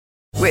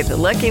With the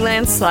Lucky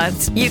Land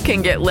Slots, you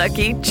can get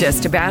lucky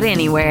just about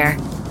anywhere.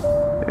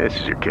 This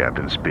is your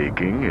captain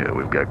speaking.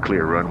 We've got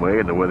clear runway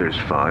and the weather's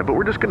fine, but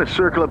we're just going to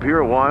circle up here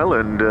a while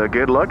and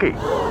get lucky.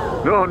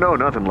 No,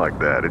 nothing like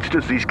that. It's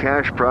just these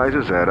cash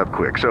prizes add up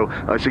quick. So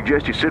I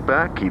suggest you sit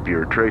back, keep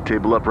your tray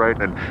table upright,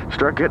 and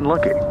start getting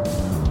lucky.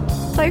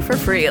 Play for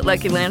free at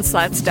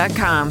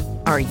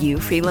LuckyLandSlots.com. Are you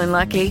feeling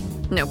lucky?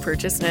 No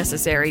purchase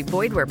necessary.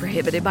 Void where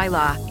prohibited by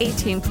law.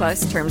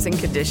 18+ terms and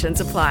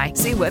conditions apply.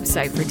 See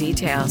website for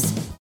details.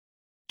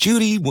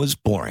 Judy was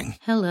boring.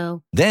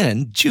 Hello.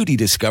 Then Judy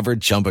discovered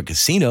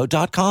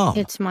ChumbaCasino.com.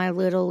 It's my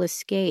little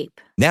escape.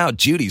 Now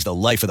Judy's the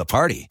life of the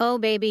party. Oh,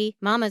 baby,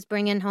 mama's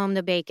bringing home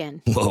the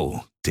bacon.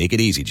 Whoa, take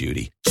it easy,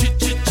 Judy.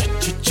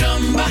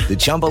 The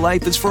Chumba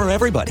life is for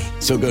everybody.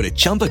 So go to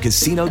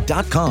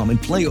ChumbaCasino.com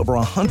and play over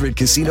 100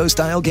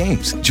 casino-style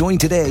games. Join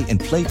today and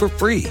play for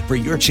free for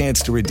your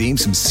chance to redeem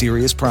some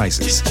serious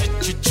prizes.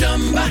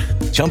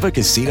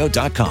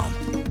 ChumbaCasino.com.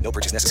 No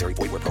purchase necessary.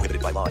 Void where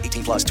prohibited by law.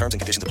 18+ terms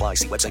and conditions apply.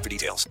 See website for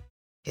details.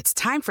 It's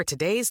time for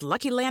today's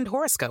Lucky Land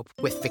horoscope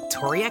with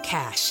Victoria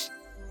Cash.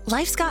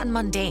 Life's gotten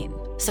mundane,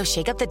 so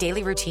shake up the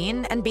daily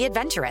routine and be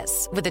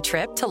adventurous with a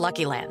trip to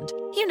Lucky Land.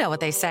 You know what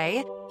they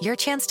say, your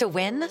chance to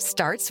win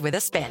starts with a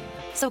spin.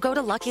 So go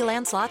to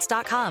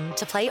LuckyLandSlots.com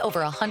to play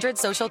over 100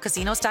 social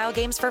casino-style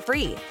games for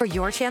free for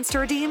your chance to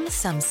redeem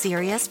some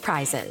serious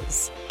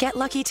prizes. Get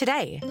lucky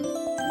today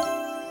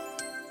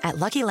at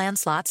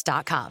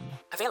LuckyLandSlots.com.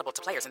 Available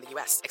to players in the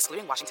U.S.,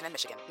 excluding Washington and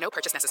Michigan. No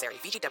purchase necessary.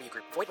 VGW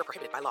Group. Void where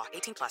prohibited by law.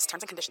 18+.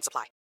 Terms and conditions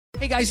apply.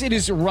 Hey guys, it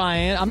is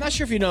Ryan. I'm not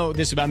sure if you know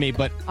this about me,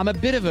 but I'm a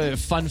bit of a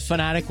fun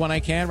fanatic when I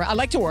can. I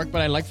like to work,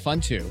 but I like fun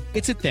too.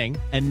 It's a thing.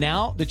 And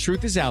now the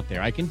truth is out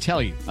there. I can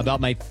tell you about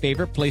my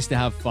favorite place to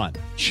have fun.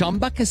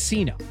 Chumba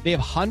Casino. They have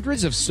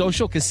hundreds of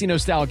social casino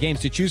style games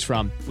to choose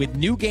from with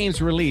new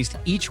games released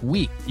each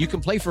week. You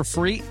can play for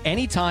free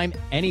anytime,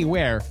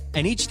 anywhere.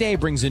 And each day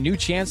brings a new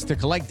chance to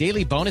collect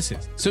daily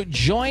bonuses. So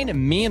join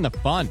me in the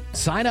fun.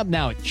 Sign up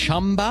now at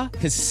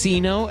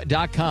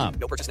ChumbaCasino.com.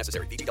 No purchase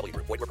necessary. VGW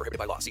Group. Void where prohibited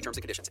by law. See terms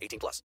and conditions.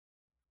 18+.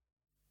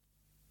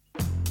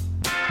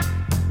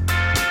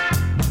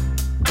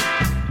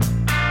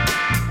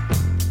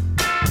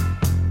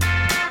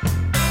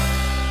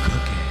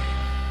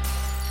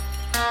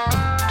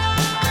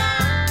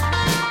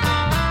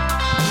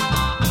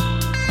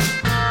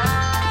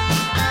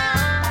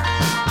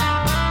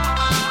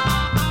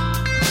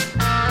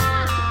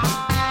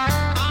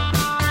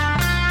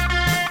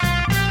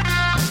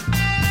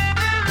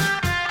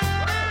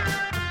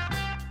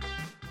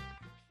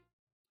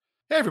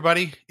 Hey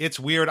everybody, it's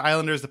Weird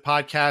Islanders, the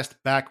podcast,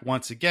 back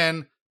once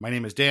again. My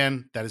name is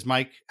Dan. That is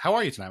Mike. How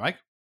are you tonight, Mike?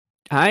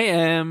 I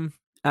am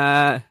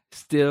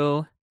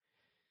still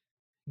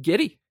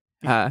giddy.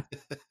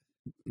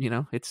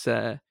 It's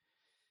we're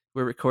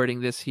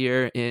recording this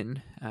here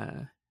in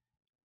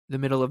the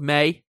middle of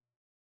May.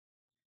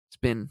 It's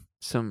been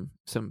some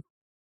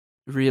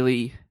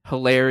really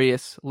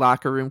hilarious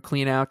locker room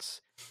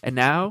cleanouts, and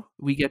now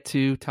we get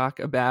to talk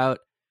about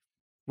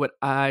what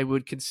I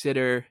would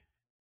consider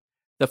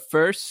the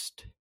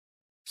first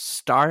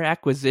star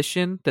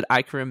acquisition that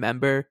I can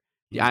remember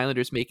the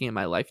Islanders making in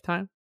my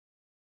lifetime.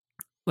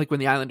 Like when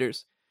the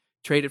Islanders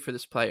traded for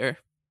this player,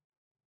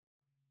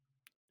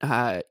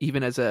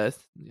 even as a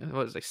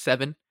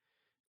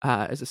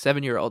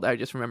 7-year-old, I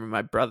just remember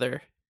my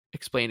brother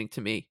explaining to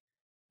me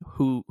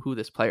who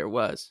this player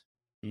was,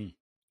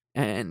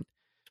 and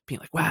being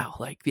like, "Wow,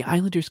 like the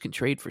Islanders can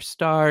trade for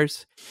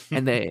stars,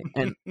 and they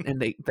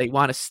they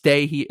want to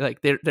stay here.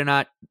 Like they're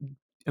not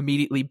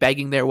immediately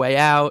begging their way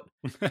out.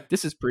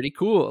 This is pretty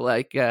cool.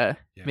 Like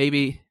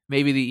maybe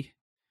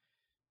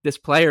this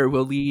player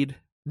will lead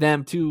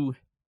them to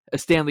a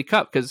Stanley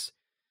Cup, because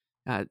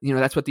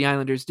that's what the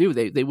Islanders do.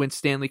 They win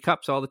Stanley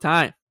Cups all the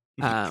time.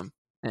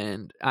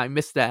 And I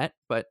miss that,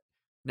 but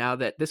now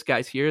that this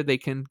guy's here, they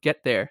can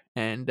get there.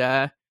 And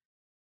it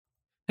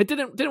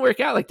didn't work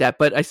out like that,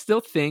 but I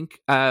still think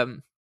I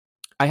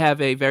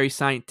have a very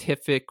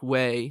scientific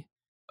way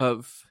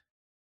of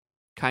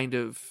kind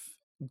of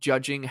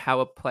judging how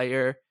a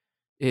player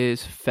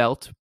is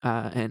felt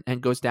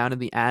and goes down in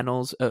the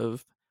annals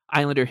of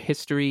Islander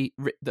history,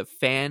 the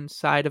fan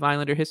side of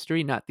Islander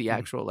history, not the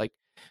actual like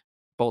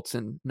bolts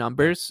and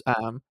numbers.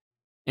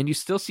 And you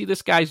still see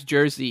this guy's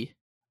jersey.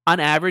 On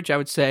average, I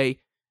would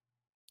say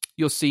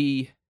you'll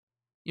see,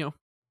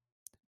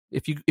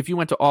 if you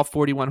went to all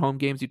 41 home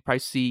games, you'd probably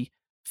see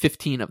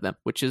 15 of them,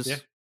 which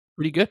is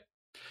pretty good.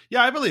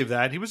 Yeah, I believe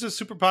that. He was a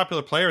super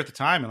popular player at the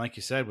time, and like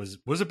you said,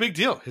 was a big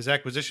deal. His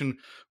acquisition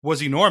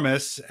was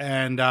enormous,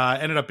 and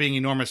ended up being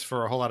enormous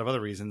for a whole lot of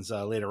other reasons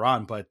later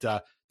on. But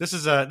this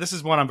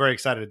is one I'm very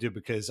excited to do,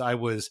 because I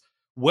was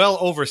well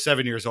over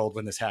 7 years old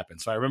when this happened,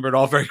 so I remember it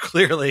all very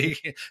clearly.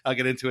 I'll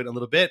get into it in a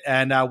little bit,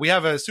 and we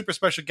have a super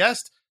special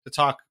guest to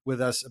talk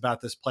with us about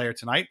this player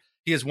tonight.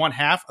 He is one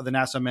half of the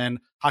Nassau Men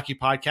Hockey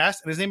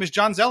Podcast, and his name is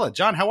Jon Zella.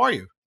 Jon, how are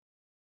you?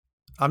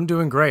 I'm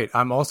doing great.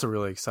 I'm also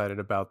really excited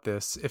about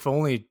this, if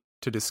only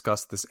to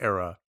discuss this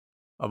era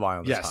of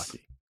Islanders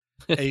hockey.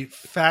 A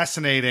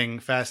fascinating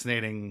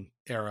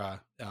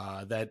era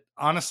that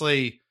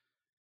honestly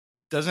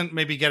doesn't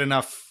maybe get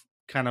enough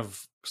kind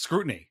of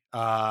scrutiny,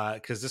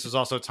 because this was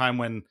also a time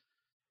when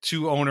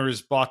two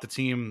owners bought the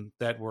team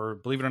that were,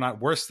 believe it or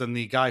not, worse than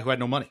the guy who had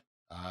no money,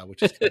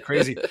 which is kind of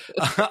crazy.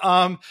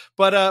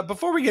 But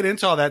before we get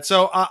into all that,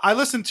 so I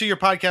listen to your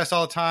podcast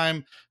all the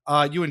time.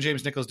 You and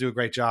James Nichols do a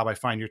great job. I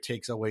find your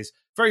takes always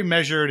very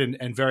measured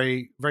and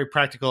very, very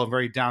practical and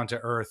very down to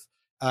earth.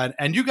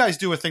 And you guys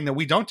do a thing that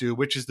we don't do,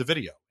 which is the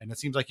video. And it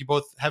seems like you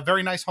both have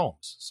very nice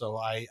homes. So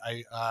I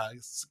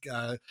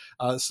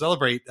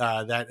celebrate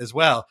that as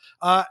well.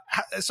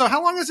 So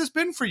how long has this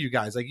been for you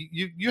guys? Like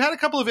you had a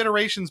couple of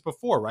iterations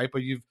before, right?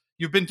 But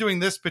you've been doing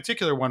this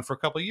particular one for a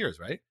couple of years,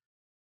 right?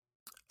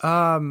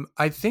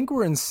 I think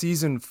we're in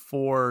season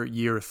 4,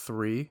 year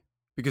 3,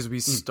 because we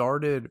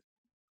started,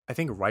 I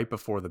think, right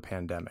before the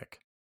pandemic.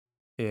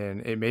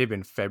 It may have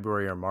been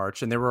February or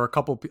March, and there were a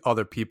couple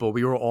other people.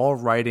 We were all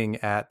writing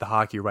at the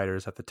Hockey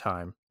Writers at the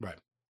time, right?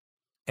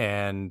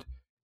 And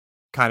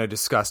kind of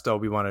discussed,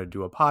 we wanted to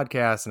do a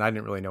podcast, and I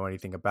didn't really know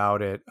anything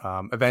about it.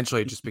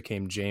 Eventually, it just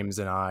became James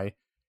and I,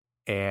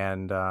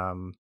 and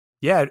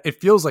yeah,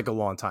 it feels like a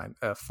long time.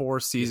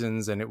 4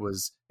 seasons, and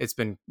it's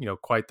been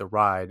quite the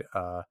ride.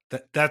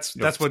 That's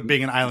what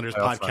being an Islanders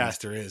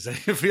podcaster is. It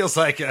feels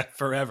like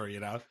forever,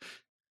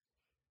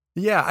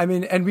 Yeah, I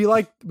mean, and we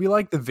like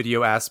the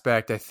video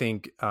aspect. I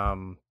think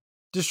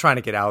just trying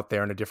to get out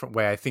there in a different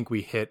way. I think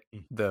we hit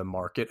the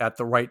market at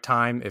the right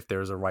time, if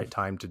there's a right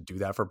time to do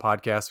that for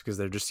podcasts, because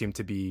there just seemed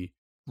to be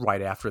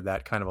right after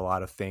that kind of a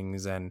lot of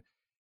things, and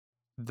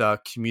the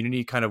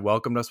community kind of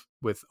welcomed us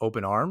with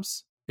open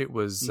arms. It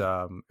was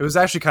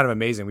actually kind of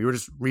amazing. We were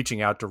just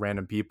reaching out to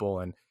random people,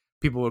 and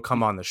people would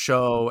come on the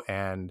show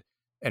and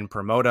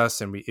promote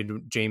us, and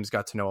James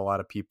got to know a lot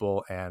of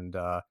people, and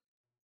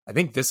I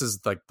think this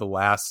is like the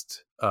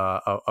last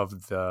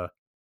of the,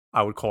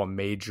 I would call,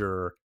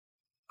 major,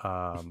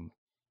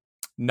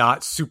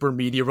 not super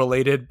media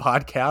related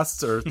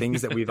podcasts or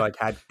things that we've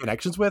had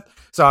connections with.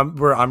 So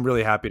I'm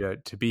really happy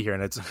to be here,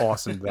 and it's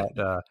awesome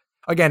that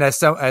again, as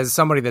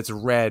somebody that's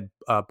read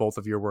both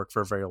of your work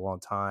for a very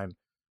long time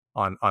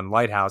on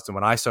Lighthouse, and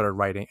when I started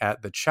writing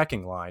at the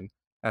Checking Line,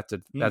 that's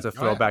a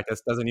throwback. That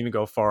doesn't even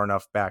go far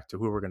enough back to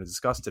who we're going to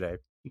discuss today.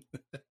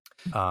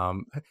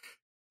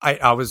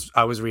 I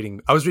was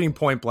reading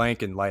Point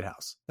Blank and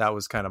Lighthouse. That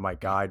was kind of my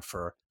guide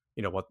for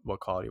what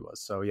quality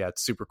was. So yeah,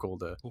 it's super cool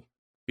to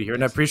be here,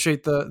 and I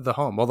appreciate the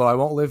home. Although I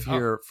won't live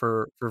here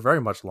for very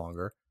much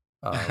longer.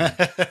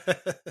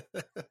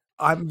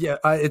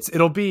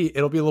 It'll be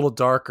a little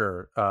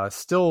darker.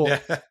 Still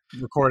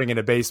recording in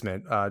a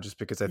basement, just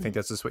because I think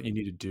that's just what you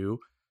need to do.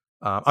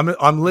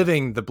 I'm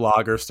living the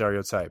blogger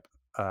stereotype.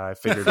 I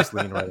figured just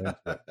lean right into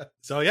it.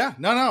 So yeah,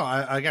 no.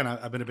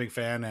 I've been a big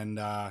fan, and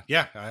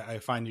I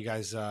find you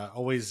guys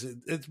always.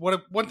 It's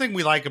one thing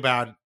we like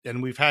about,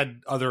 and we've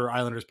had other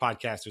Islanders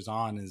podcasters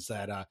on, is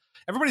that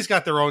everybody's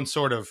got their own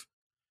sort of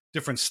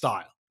different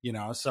style.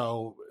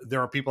 So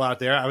there are people out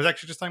there. I was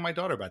actually just telling my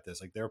daughter about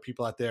this. Like, there are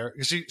people out there.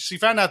 She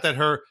found out that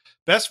her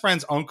best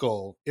friend's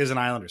uncle is an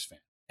Islanders fan,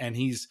 and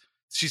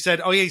she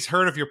said, "Oh yeah, he's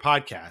heard of your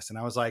podcast," and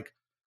I was like,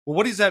 well,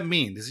 what does that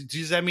mean?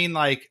 Does that mean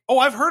like, oh,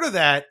 I've heard of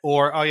that,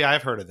 or oh yeah,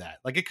 I've heard of that?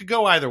 Like, it could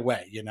go either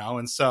way,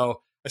 And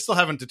so I still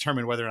haven't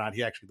determined whether or not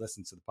he actually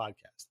listens to the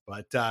podcast.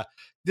 But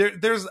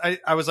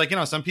I was like,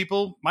 some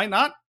people might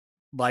not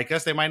like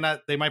us. They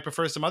might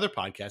prefer some other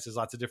podcasts. There's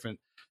lots of different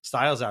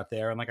styles out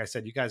there, and like I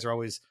said, you're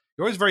always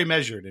very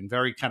measured and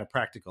very kind of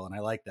practical, and I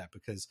like that,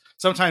 because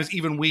sometimes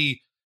even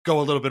we go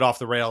a little bit off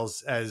the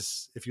rails,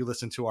 as if you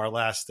listen to our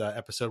last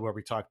episode where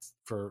we talked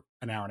for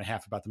an hour and a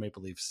half about the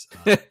Maple Leafs.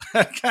 Kind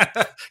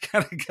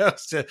of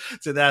goes to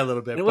that a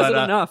little bit. It wasn't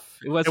enough.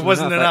 It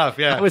wasn't enough.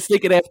 Yeah, I was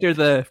thinking after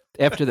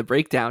the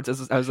breakdowns,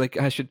 I was like,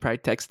 I should probably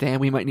text Dan.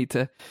 We might need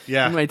to.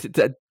 Yeah, we might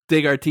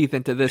dig our teeth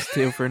into this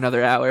too for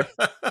another hour.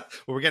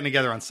 Well, we're getting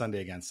together on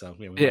Sunday again, so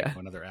we have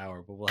another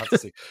hour, but we'll have to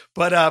see.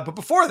 But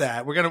before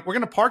that, we're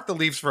gonna park the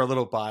Leafs for a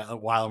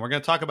while, and we're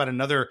gonna talk about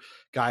another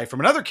guy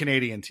from another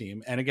Canadian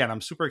team. And again,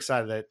 I'm super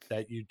excited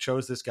that you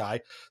chose this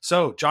guy.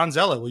 So, Jon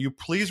Zella, will you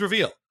please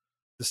reveal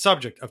the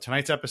subject of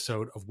tonight's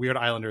episode of Weird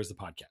Islanders, the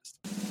podcast?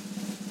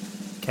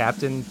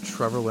 Captain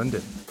Trevor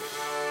Linden.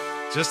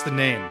 Just the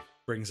name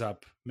brings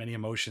up many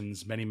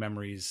emotions, many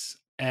memories.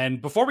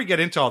 And before we get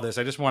into all this,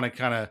 I just want to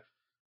kind of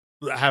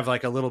have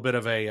like a little bit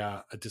of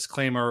a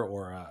disclaimer,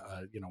 or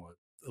a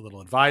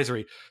little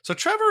advisory. So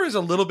Trevor is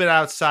a little bit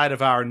outside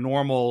of our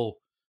normal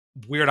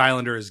Weird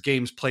Islanders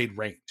games played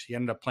range. He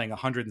ended up playing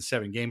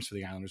 107 games for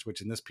the Islanders,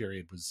 which in this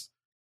period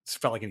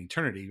felt like an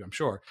eternity, I'm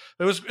sure.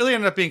 But it was really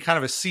ended up being kind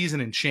of a season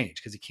and change,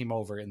 because he came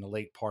over in the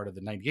late part of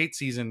the 98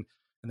 season,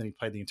 and then he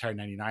played the entire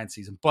 99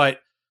 season.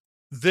 But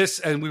this,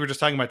 and we were just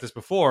talking about this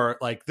before,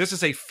 like, this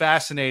is a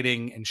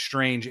fascinating and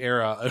strange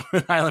era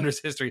of Islanders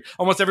history.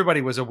 Almost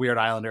everybody was a Weird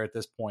Islander at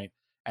this point,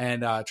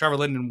 and Trevor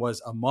Linden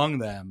was among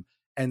them.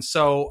 And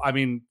so, I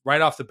mean,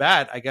 right off the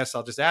bat, I guess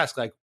I'll just ask,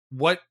 like,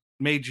 what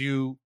made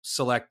you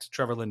select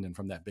Trevor Linden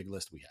from that big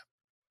list we have?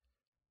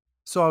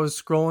 So I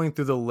was scrolling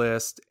through the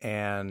list,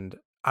 and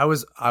I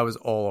was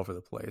all over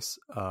the place.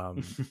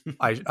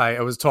 I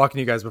was talking to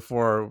you guys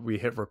before we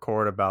hit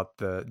record about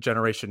the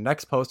Generation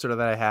Next poster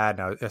that I had,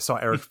 and I saw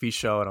Eric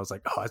Fischel, and I was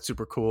like, oh, that's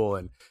super cool.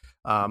 And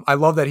I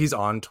love that he's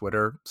on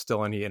Twitter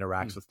still, and he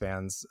interacts with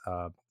fans,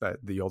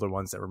 the older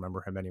ones that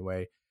remember him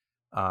anyway.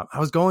 I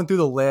was going through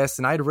the list,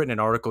 and I had written an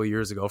article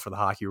years ago for the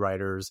Hockey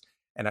Writers,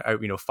 and I,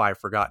 5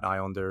 Forgotten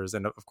Islanders,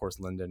 and of course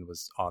Linden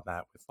was on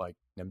that with like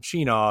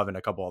Nemchinov and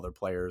a couple other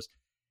players.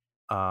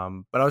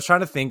 But I was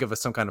trying to think of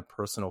some kind of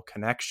personal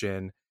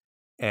connection,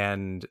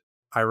 and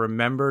I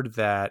remembered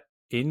that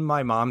in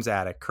my mom's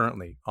attic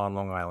currently on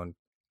Long Island,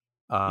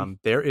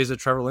 there is a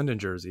Trevor Linden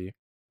jersey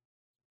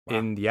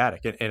in the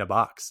attic in a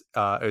box.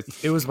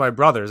 It was my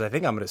brother's. I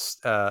think I'm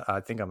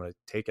gonna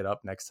take it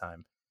up next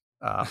time.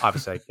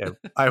 Obviously, it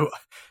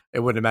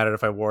wouldn't have mattered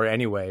if I wore it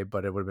anyway,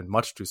 but it would have been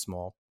much too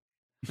small.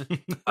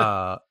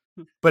 But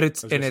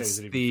it's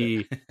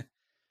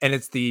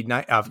the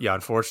night. Yeah,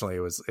 unfortunately,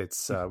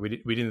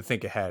 we didn't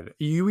think ahead.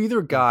 You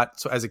either got,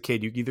 so as a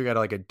kid, you either got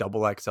like a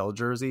double XL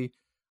jersey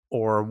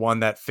or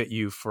one that fit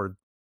you for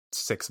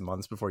 6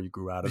 months before you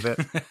grew out of it.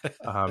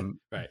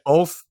 Right.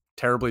 Both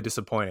terribly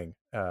disappointing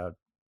at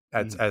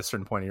a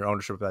certain point in your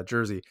ownership of that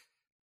jersey.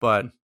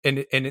 But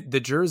and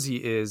the jersey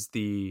is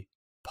the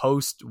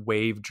post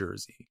wave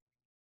jersey,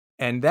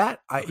 and that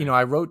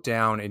I wrote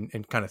down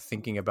and kind of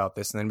thinking about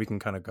this, and then we can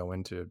kind of go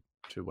into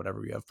whatever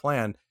we have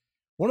planned.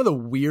 One of the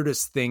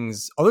weirdest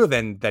things, other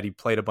than that he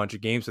played a bunch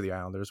of games with the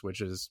Islanders,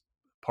 which is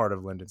part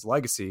of Linden's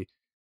legacy,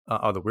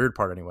 or the weird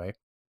part anyway,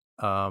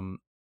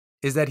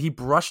 is that he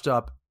brushed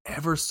up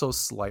ever so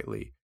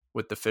slightly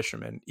with the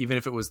Fisherman, even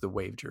if it was the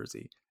wave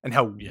jersey, and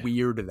how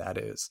weird that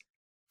is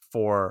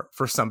for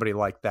somebody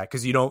like that,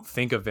 because you don't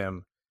think of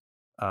him.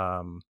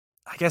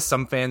 I guess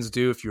some fans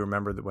do if you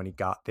remember that when he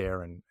got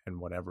there and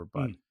whatever,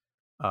 but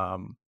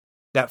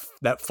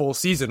that full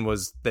season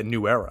was the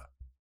new era.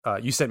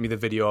 You sent me the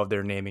video of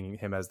their naming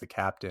him as the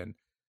captain,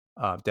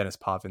 Dennis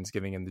Potvins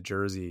giving him the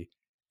jersey,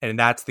 and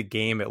that's the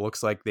game. It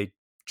looks like they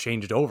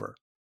changed over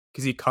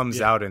because he comes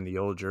out in the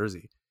old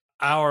jersey.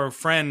 Our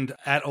friend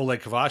at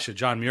Oleg Kavasha,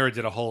 John Muir,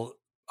 did a whole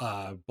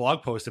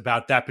blog post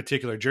about that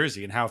particular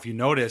jersey and how, if you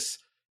notice,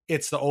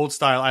 it's the old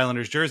style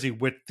Islanders jersey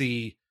with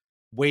the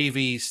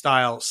wavy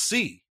style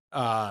C.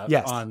 So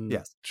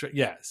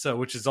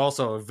which is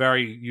also a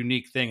very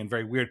unique thing and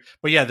very weird.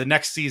 But the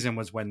next season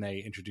was when they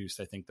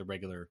introduced, I think, the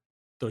regular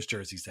those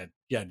jerseys that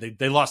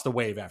they lost the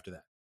wave after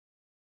that.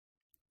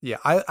 Yeah,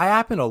 I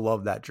happen to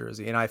love that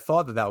jersey, and I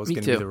thought that was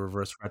going to be the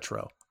reverse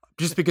retro,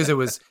 just because it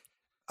was.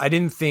 I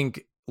didn't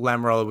think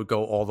Lamoriello would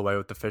go all the way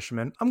with the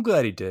Fisherman. I'm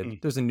glad he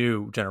did. There's a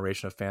new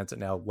generation of fans that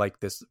now like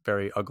this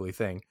very ugly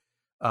thing,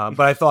 but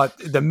I thought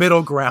the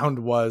middle ground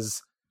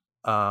was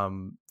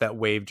that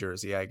wave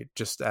jersey.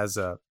 Just as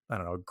a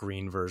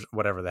green version,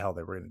 whatever the hell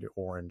they were going to do,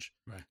 orange.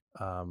 Right.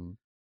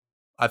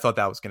 I thought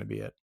that was going to be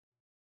it.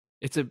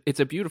 It's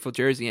a beautiful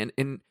jersey, and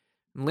in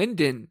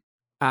Linden,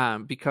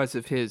 because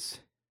of his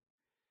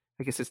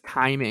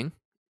timing,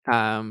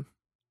 of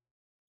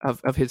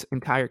his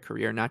entire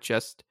career, not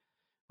just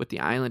with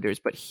the Islanders,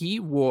 but he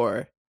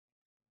wore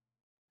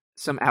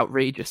some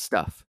outrageous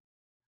stuff.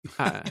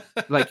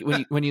 Like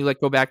when you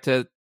go back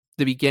to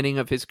the beginning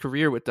of his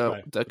career with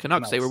the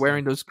Canucks, they were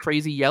wearing those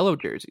crazy yellow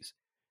jerseys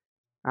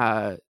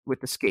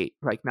with the skate,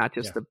 like not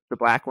just the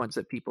black ones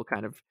that people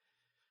kind of.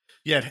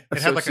 Yeah,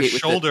 it had like a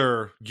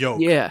shoulder yoke.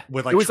 Yeah,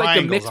 with like it was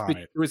triangles like on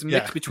it. It was a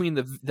mix between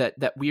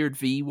that weird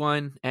V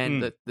one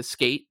and the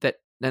skate that.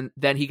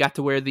 Then he got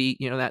to wear the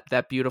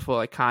that beautiful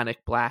iconic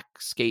black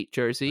skate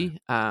jersey,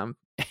 and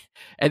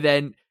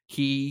then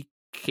he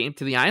came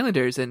to the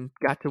Islanders and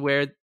got to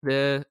wear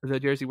the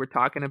jersey we're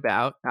talking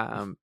about.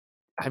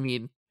 I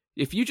mean,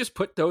 if you just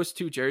put those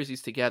two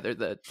jerseys together,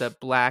 the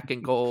black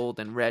and gold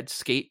and red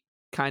skate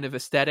kind of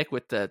aesthetic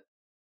with the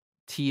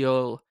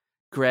teal,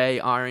 gray,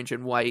 orange,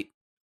 and white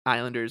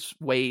Islanders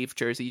wave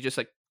jersey, you just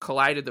like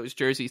collided those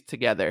jerseys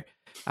together.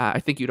 I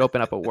think you'd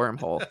open up a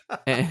wormhole,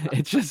 and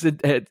it's just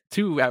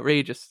two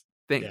outrageous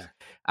things.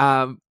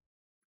 And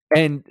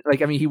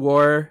like, I mean, he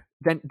wore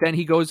then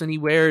he goes and he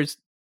wears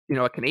a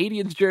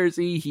Canadiens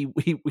jersey, he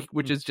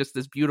which is just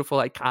this beautiful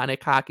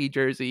iconic hockey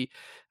jersey,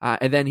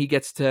 and then he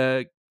gets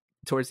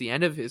towards the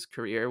end of his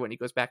career when he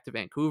goes back to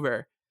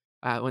Vancouver,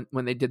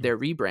 when they did their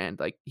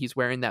rebrand, like he's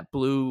wearing that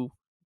blue,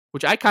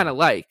 which I kind of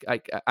like.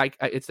 I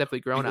it's definitely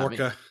grown on me.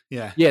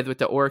 Yeah, with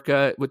the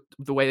Orca, with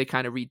the way they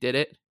kind of redid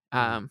it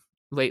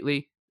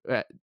lately.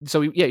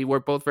 So he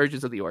wore both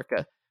versions of the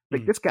Orca.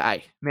 Like this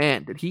guy,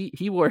 man, did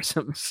he wore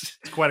some? It's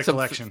quite a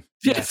collection.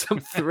 Some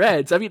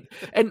threads. I mean,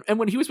 and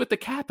when he was with the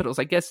Capitals,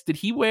 I guess did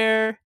he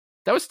wear?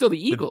 That was still the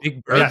Eagle.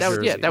 Right? That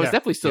was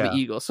definitely still the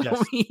Eagle. So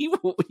I mean,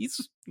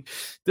 he's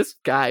this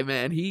guy,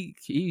 man.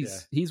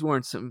 He's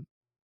worn some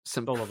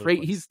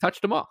great. He's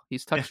touched them all.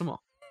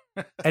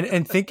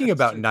 And thinking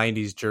about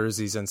 90s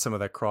jerseys and some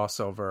of that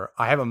crossover,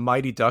 I have a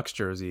Mighty Ducks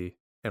jersey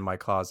in my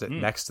closet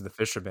next to the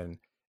Fisherman.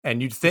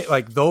 And you'd think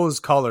like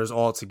those colors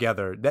all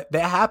together, that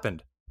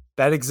happened.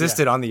 That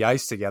existed on the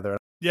ice together.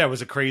 Yeah, it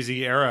was a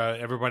crazy era.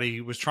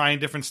 Everybody was trying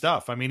different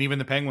stuff. I mean, even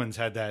the Penguins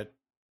had that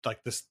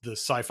like this the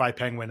sci-fi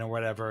penguin or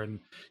whatever, and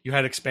you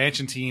had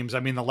expansion teams. I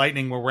mean, the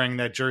Lightning were wearing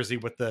that jersey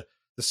with the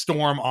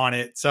storm on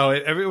it, so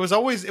it was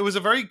a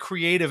very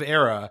creative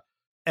era.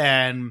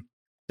 And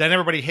then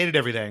everybody hated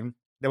everything.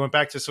 They went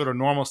back to sort of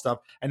normal stuff,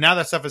 and now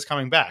that stuff is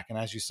coming back. And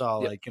as you saw,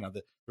 like, you know,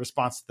 the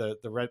response to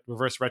the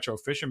reverse retro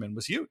fisherman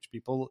was huge.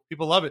 People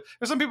love it.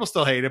 There's some people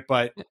still hate it,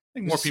 but I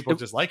think more people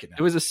just like it now.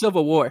 It was a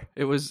civil war.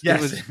 It was,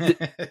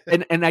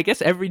 and I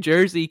guess every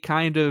jersey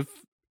kind of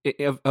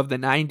the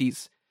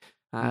 90s,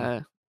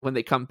 when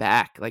they come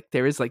back, like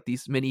there is like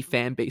these mini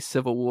fan base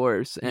civil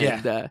wars,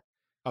 and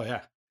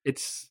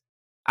it's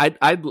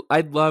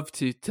I'd love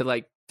to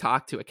like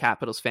talk to a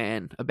Capitals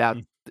fan about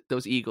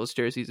those Eagles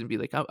jerseys and be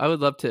like, I would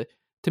love to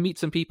meet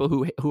some people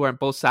who are on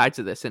both sides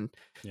of this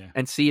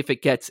and see if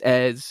it gets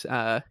as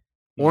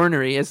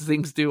ornery as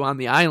things do on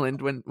the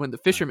island when the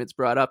fisherman's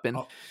brought up, and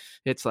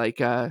it's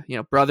like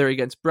brother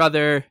against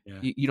brother.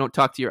 You don't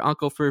talk to your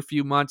uncle for a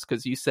few months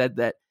because you said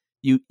that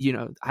you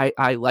know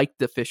I like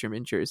the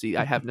fisherman jersey.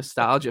 I have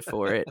nostalgia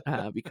for it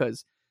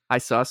because I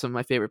saw some of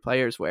my favorite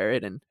players wear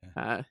it, and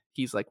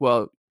he's like,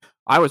 well,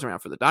 I was around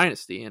for the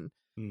dynasty, and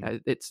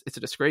it's a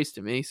disgrace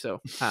to me.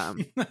 So,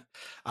 but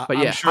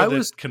I'm sure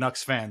that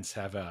Canucks fans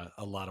have a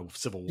lot of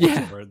civil wars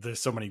over. There's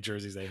so many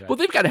jerseys they've had. Well,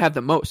 they've got to have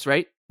the most,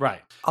 right?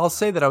 Right. I'll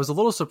say that I was a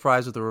little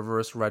surprised with the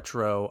reverse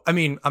retro. I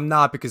mean, I'm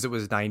not, because it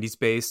was 90s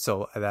based,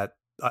 so that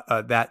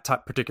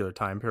particular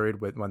time period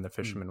when the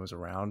fisherman was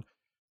around.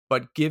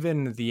 But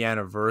given the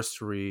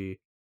anniversary,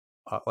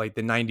 like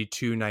the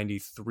 92,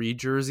 93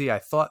 jersey, I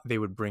thought they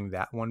would bring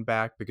that one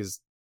back,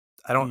 because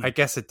I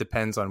guess it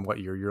depends on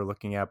what year you're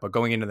looking at, but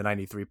going into the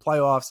 93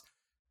 playoffs,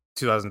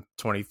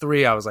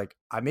 2023, I was like,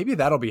 maybe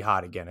that'll be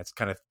hot again. It's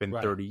kind of been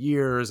 30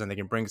 years and they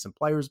can bring some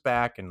players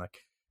back and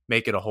like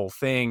make it a whole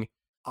thing.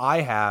 I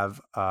have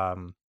a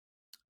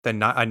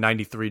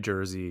 93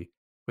 jersey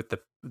with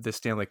the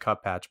Stanley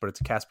Cup patch, but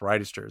it's a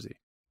Kasperitis jersey,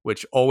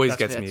 which always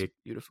gets me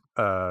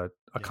a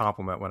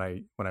compliment when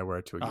I wear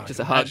it to a game.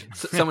 Just a hug.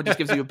 Someone just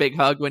gives you a big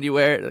hug when you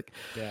wear it. Like,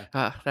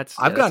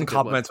 I've gotten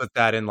compliments with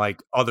that in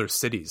like other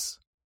cities.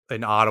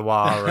 In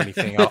Ottawa or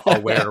anything,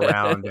 I'll wear it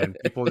around, and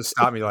people just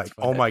stop me like,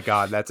 "Oh my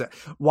god, that's it!"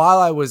 While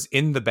I was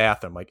in the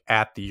bathroom, like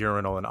at the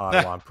urinal in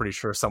Ottawa, I'm pretty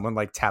sure someone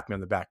like tapped me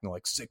on the back and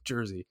like, "Sick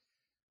jersey,"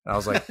 and I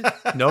was like,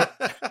 "Nope."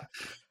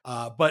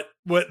 But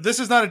this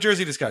is not a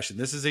jersey discussion.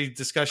 This is a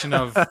discussion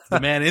of the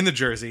man in the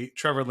jersey,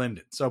 Trevor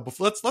Linden. So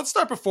let's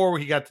start before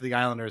he got to the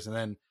Islanders, and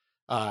then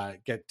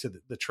get to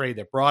the trade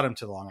that brought him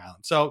to Long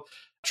Island. So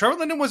Trevor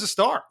Linden was a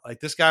star. Like,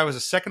 this guy was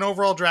a second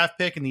overall draft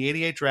pick in the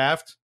 '88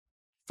 draft.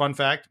 Fun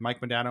fact,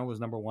 Mike Modano was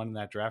number 1 in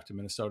that draft in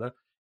Minnesota.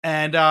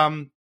 And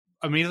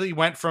immediately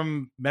went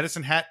from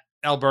Medicine Hat,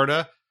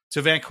 Alberta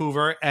to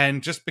Vancouver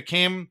and just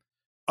became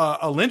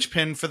a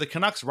linchpin for the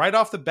Canucks right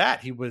off the bat.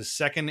 He was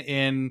second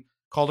in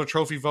Calder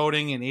Trophy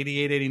voting in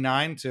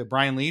 88-89 to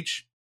Brian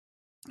Leetch.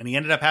 And he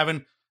ended up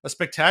having a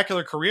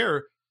spectacular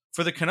career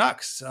for the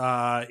Canucks.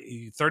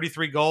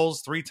 33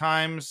 goals 3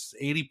 times,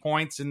 80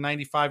 points in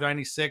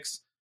 95-96,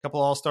 a couple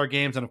All-Star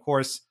games. And of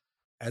course,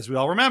 as we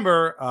all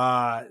remember,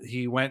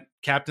 he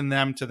captained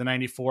them to the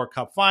 94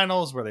 Cup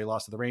Finals, where they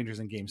lost to the Rangers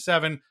in Game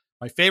 7.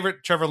 My favorite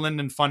Trevor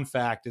Linden fun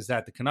fact is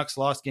that the Canucks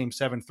lost Game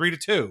 7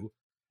 3-2,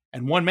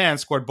 and one man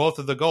scored both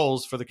of the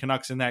goals for the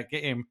Canucks in that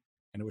game,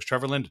 and it was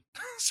Trevor Linden.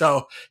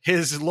 So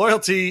his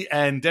loyalty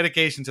and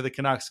dedication to the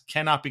Canucks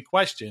cannot be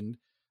questioned.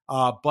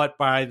 But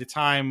by the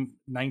time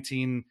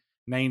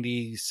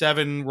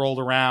 1997 rolled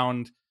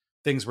around,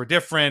 things were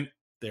different.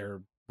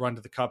 Their run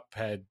to the Cup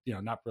had,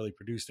 not really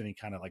produced any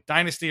kind of like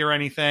dynasty or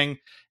anything.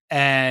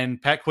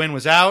 And Pat Quinn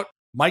was out.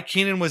 Mike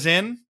Keenan was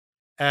in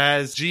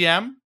as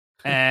GM.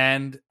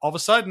 And all of a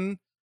sudden,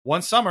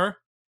 one summer,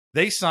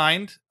 they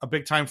signed a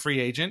big time free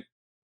agent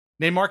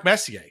named Mark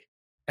Messier.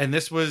 And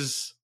this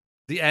was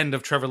the end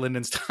of Trevor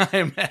Linden's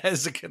time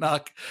as a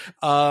Canuck.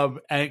 And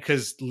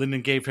because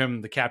Linden gave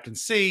him the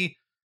captaincy,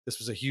 this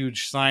was a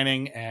huge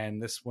signing,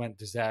 and this went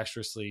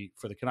disastrously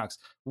for the Canucks.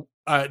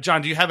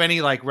 John, do you have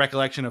any like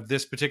recollection of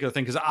this particular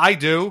thing? Because I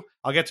do.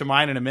 I'll get to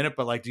mine in a minute,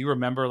 but like, do you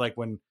remember like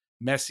when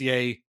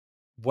Messier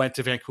went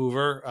to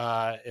Vancouver?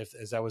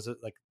 Is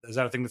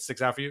that a thing that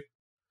sticks out for you?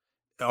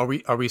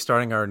 Are we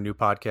starting our new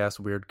podcast,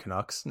 Weird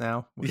Canucks,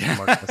 now? With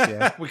Mark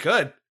Messier? We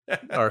could.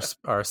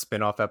 our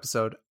spin-off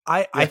episode.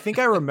 I think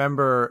I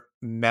remember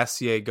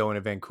Messier going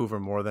to Vancouver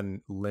more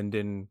than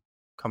Linden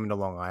coming to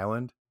Long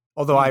Island.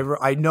 Although I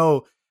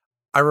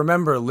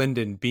remember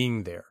Linden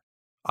being there.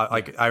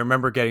 I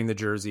remember getting the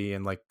jersey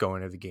and like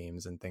going to the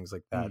games and things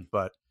like that.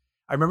 But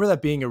I remember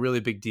that being a really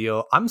big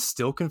deal. I'm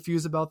still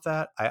confused about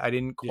that. I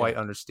didn't quite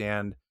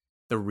understand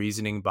the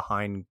reasoning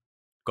behind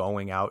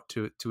going out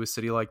to a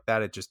city like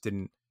that. It just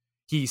didn't.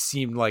 He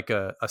seemed like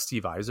a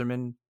Steve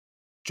Yzerman,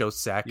 Joe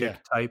Sakic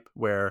type,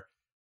 where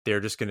they're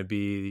just going to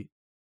be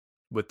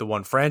with the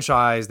one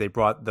franchise. They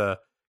brought the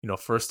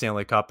first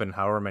Stanley Cup in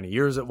however many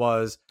years it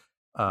was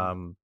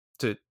to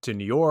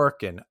New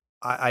York, and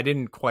I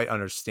didn't quite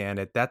understand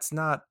it. That's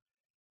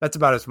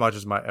about as much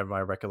as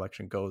my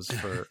recollection goes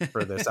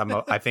for this.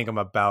 I think I'm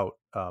about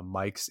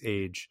Mike's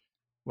age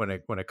when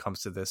it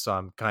comes to this. So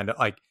I'm kind of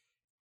like,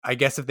 I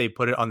guess if they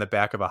put it on the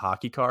back of a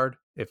hockey card,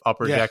 if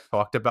Upper Deck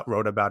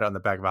wrote about it on the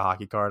back of a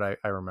hockey card,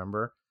 I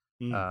remember,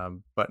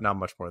 but not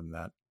much more than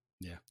that.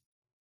 Yeah.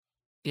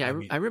 Yeah,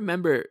 I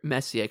remember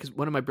Messier because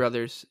one of my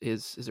brothers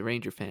is a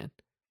Ranger fan,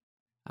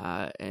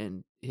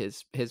 and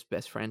his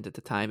best friend at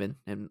the time,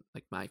 and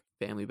like my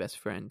family best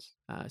friends,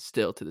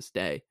 still to this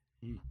day,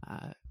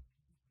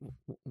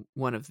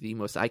 one of the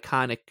most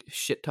iconic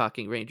shit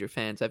talking Ranger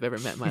fans I've ever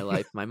met in my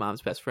life. My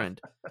mom's best friend,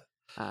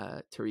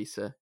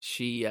 Teresa.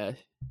 She,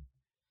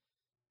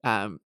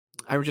 I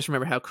just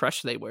remember how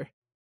crushed they were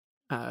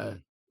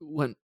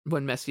when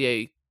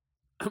Messier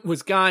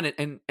was gone,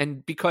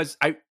 and because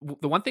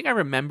the one thing I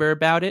remember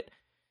about it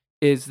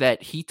is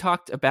that he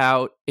talked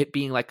about it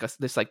being like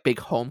this like big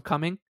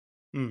homecoming,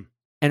 and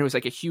it was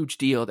like a huge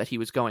deal that he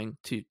was going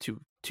to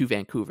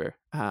Vancouver,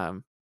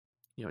 the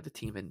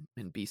team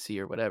in BC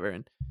or whatever,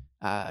 and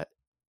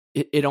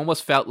it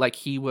almost felt like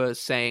he was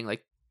saying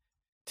like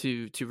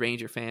to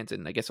Ranger fans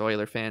and I guess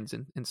Oiler fans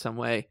in some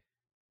way,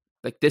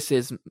 like this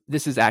is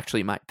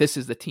actually this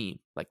is the team,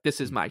 like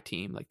this is my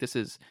team, like this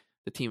is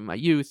the team of my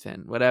youth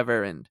and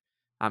whatever, and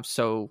I'm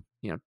so,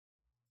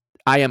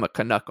 I am a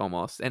Canuck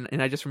almost.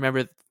 And I just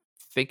remember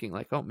thinking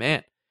like, oh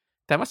man,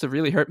 that must have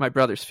really hurt my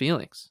brother's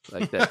feelings,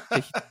 like that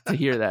to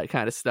hear that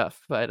kind of stuff.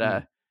 But,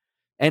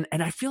 and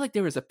I feel like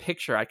there was a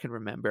picture I can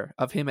remember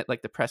of him at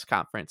like the press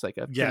conference, like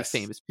a pretty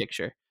famous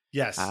picture.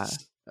 Yes.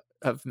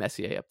 Of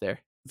Messier up there.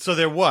 So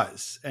there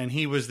was, and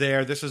he was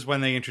there. This is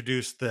when they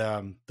introduced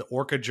the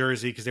Orca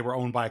jersey because they were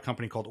owned by a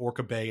company called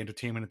Orca Bay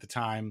Entertainment at the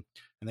time.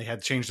 And they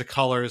had changed the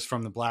colors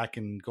from the black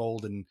and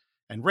gold and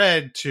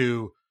red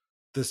to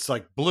this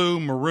like blue,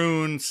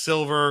 maroon,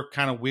 silver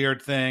kind of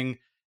weird thing.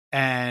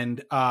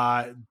 And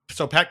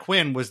so Pat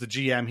Quinn was the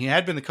GM. He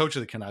had been the coach of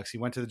the Canucks. He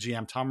went to the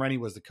GM. Tom Rennie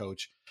was the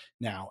coach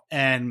now.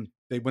 And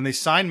when they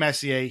signed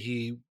Messier,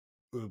 he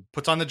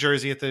puts on the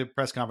jersey at the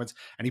press conference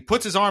and he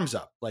puts his arms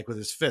up like with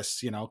his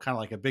fists, kind of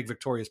like a big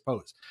victorious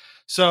pose.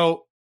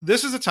 So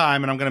this is a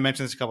time, and I'm going to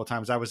mention this a couple of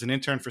times, I was an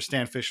intern for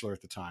Stan Fischler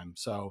at the time.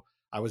 So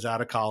I was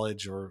out of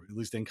college, or at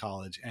least in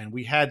college. And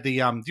we had the, do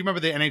you remember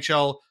the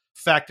NHL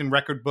fact and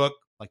record book,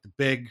 like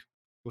it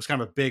was kind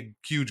of a big,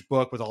 huge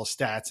book with all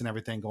stats and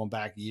everything going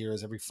back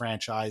years, every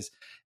franchise.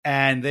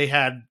 And they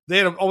had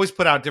always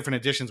put out different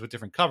editions with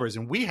different covers.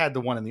 And we had the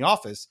one in the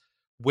office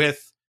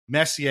with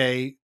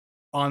Messier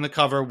on the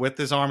cover with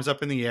his arms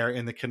up in the air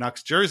in the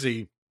Canucks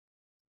jersey.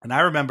 And I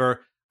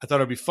remember I thought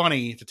it'd be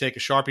funny to take a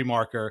Sharpie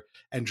marker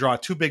and draw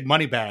two big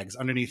money bags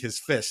underneath his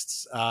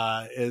fists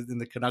in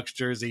the Canucks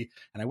jersey.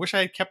 And I wish I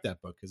had kept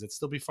that book because it'd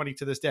still be funny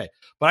to this day.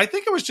 But I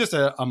think it was just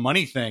a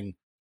money thing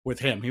with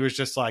him. He was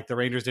just like, the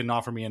Rangers didn't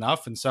offer me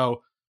enough. And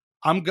so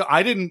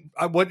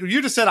what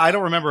you just said, I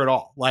don't remember at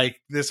all. Like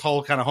this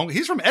whole kind of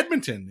he's from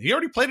Edmonton. He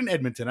already played in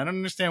Edmonton. I don't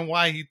understand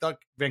why he thought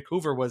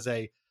Vancouver was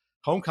a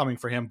homecoming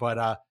for him. But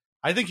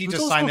I think he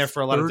just signed there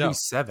for a lot of dough.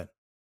 37.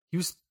 He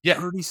was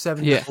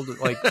 37 years old.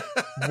 Like,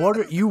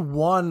 you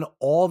won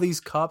all these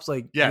cups.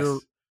 Like,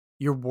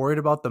 you're worried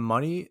about the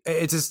money.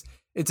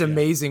 It's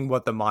amazing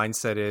what the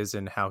mindset is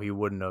and how he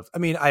wouldn't have. I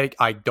mean,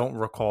 I don't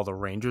recall the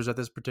Rangers at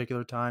this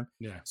particular time.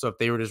 Yeah. So if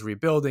they were just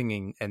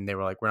rebuilding and they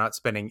were like, we're not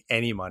spending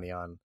any money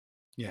on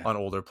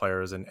older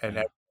players and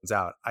everyone's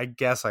out, I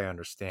guess I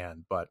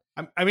understand. But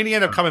I mean, he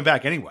ended up coming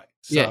back anyway.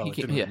 So it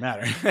didn't really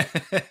matter.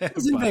 He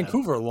was in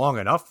Vancouver long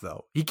enough,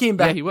 though. He came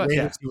back. He was.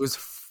 He was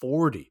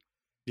 40.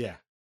 Yeah.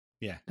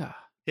 Yeah.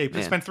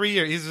 He spent 3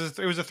 years.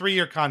 It was a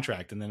 3-year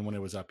contract. And then when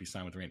it was up, he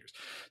signed with the Rangers.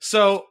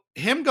 So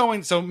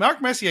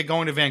Mark Messier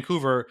going to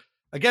Vancouver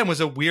again was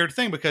a weird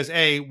thing because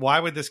why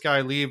would this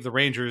guy leave the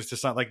Rangers to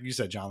sign? Like you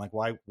said, John, like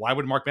why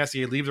would Mark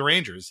Messier leave the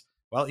Rangers?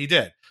 Well, he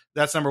did.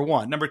 That's number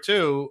one. Number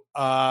two,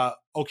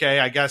 okay,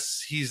 I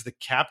guess he's the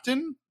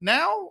captain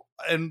now.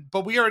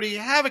 But we already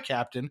have a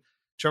captain.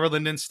 Trevor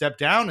Linden stepped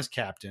down as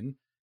captain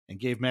and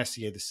gave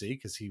Messier the C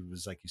because he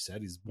was, like you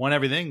said, he's won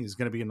everything. He's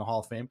going to be in the Hall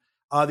of Fame.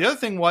 The other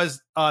thing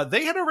was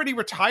they had already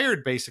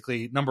retired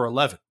basically number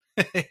 11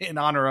 in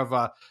honor of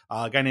a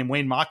guy named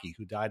Wayne Mockey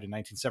who died in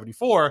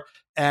 1974.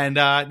 And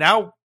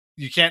now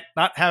you can't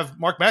not have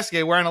Mark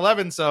Messier wearing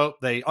 11. So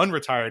they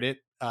unretired it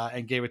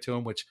and gave it to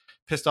him, which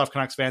pissed off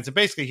Canucks fans. And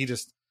basically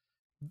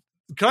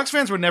Canucks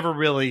fans were never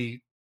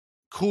really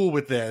cool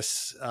with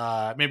this.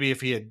 Maybe if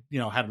he had,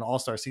 had an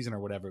all-star season or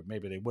whatever,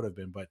 maybe they would have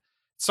been, but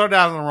started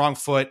out on the wrong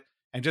foot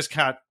and just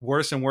got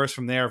worse and worse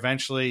from there.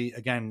 Eventually,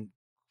 again,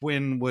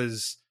 Quinn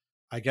was,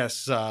 I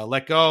guess,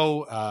 let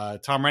go.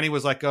 Tom Rennie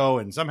was let go,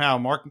 and somehow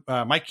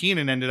Mike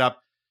Keenan ended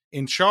up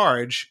in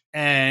charge.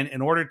 And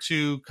in order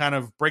to kind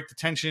of break the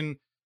tension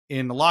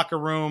in the locker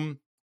room,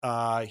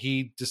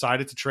 he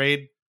decided to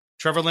trade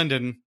Trevor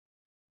Linden,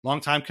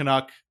 longtime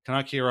Canuck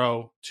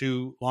hero,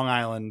 to Long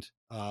Island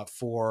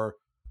for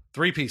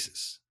 3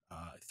 pieces.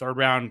 Third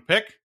round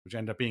pick, which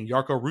ended up being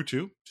Jarkko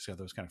Ruutu. Just thought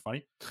that was kind of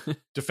funny.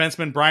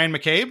 Defenseman Brian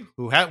McCabe,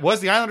 who was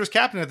the Islanders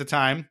captain at the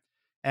time,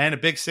 and a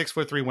big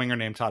 6'3" winger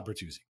named Todd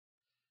Bertuzzi.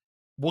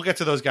 We'll get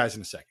to those guys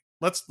in a second.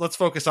 Let's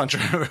focus on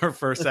Trevor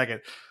for a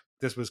second.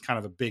 This was kind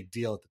of a big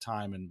deal at the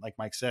time. And like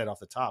Mike said off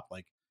the top,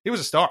 like he was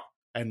a star,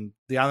 and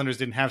the Islanders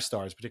didn't have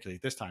stars, particularly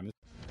at this time.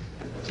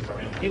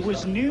 It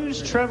was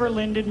news Trevor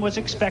Linden was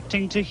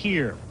expecting to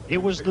hear. It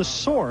was the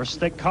source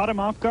that caught him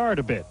off guard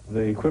a bit.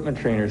 The equipment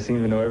trainers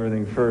seem to know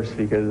everything first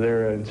because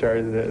they're in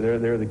charge.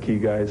 They're the key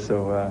guys.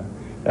 So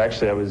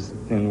actually, I was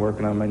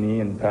working on my knee,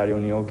 and Patty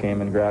O'Neill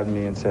came and grabbed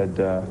me and said,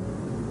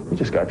 "We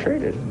just got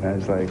traded." And I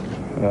was like,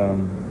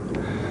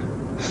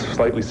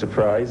 slightly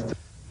surprised.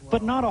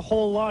 But not a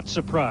whole lot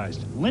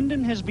surprised.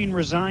 Linden has been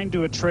resigned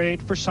to a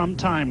trade for some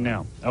time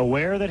now,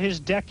 aware that his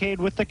decade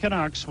with the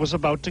Canucks was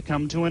about to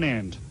come to an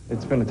end.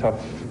 It's been a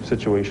tough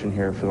situation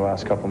here for the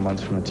last couple of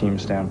months from a team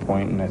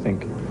standpoint, and I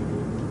think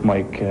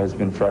Mike has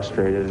been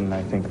frustrated, and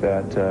I think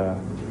that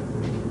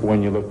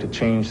when you look to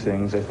change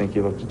things, I think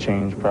you look to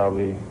change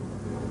probably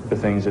the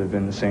things that have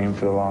been the same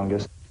for the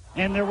longest.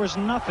 And there was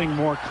nothing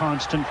more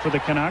constant for the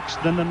Canucks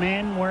than the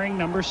man wearing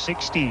number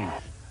 16.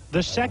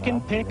 The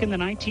second pick in the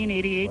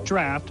 1988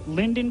 draft,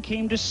 Linden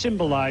came to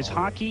symbolize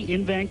hockey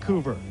in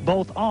Vancouver,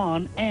 both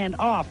on and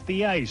off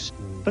the ice.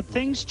 But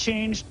things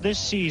changed this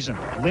season.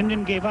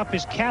 Linden gave up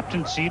his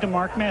captaincy to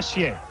Mark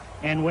Messier.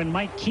 And when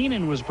Mike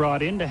Keenan was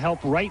brought in to help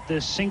right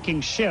this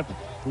sinking ship,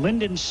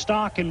 Linden's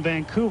stock in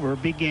Vancouver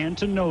began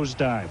to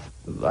nosedive.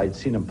 I'd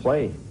seen him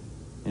play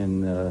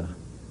in the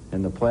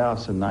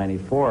playoffs in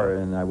 '94,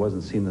 and I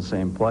wasn't seeing the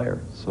same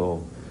player.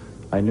 So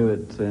I knew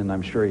it, and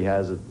I'm sure he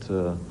has it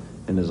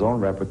in his own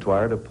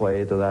repertoire to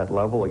play to that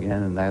level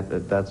again, and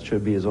that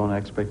should be his own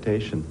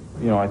expectation.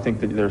 You know, I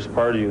think that there's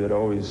part of you that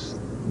always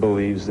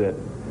believes that,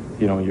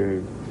 you know,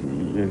 you're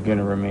going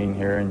to remain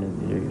here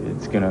and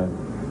it's going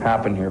to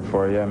happen here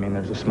for you. I mean,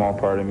 there's a small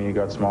part of me that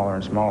got smaller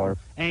and smaller.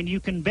 And you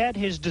can bet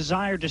his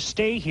desire to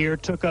stay here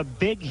took a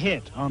big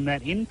hit on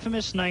that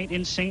infamous night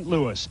in St.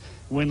 Louis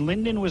when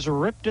Linden was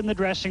ripped in the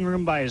dressing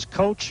room by his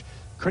coach,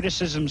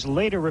 criticisms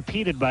later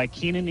repeated by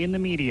Keenan in the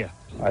media.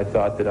 I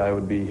thought that I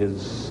would be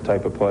his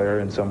type of player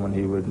and someone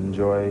he would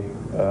enjoy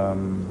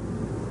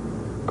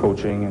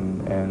coaching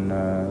and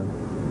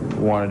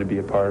wanted to be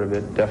a part of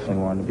it, definitely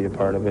wanted to be a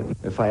part of it.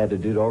 If I had to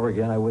do it over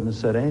again, I wouldn't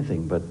have said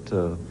anything, but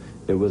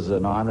it was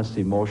an honest,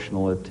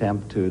 emotional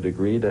attempt to a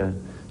degree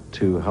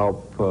to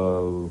help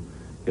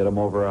get him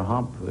over a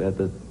hump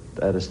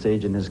at a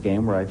stage in his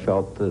game where I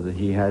felt that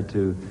he had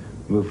to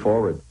move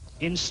forward.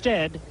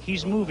 Instead,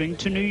 he's moving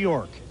to New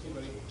York.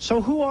 So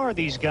who are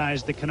these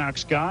guys the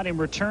Canucks got in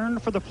return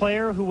for the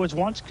player who was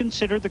once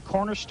considered the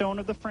cornerstone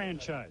of the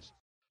franchise?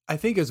 I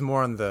think it's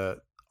more on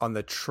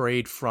the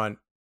trade front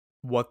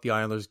what the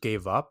Islanders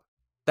gave up.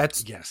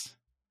 That's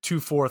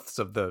 2/4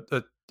 of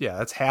the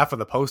that's half of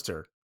the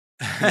poster.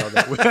 You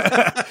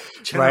know,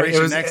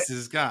 Generation Next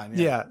is gone.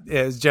 Yeah,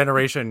 it's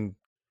generation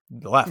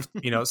left.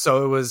 You know,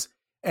 so it was,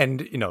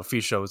 and you know,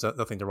 Fischer was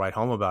nothing to write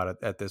home about it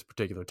at this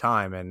particular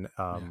time, and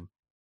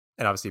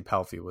obviously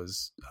Palffy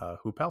was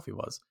who Palffy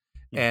was.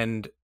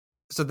 And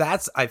so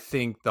that's, I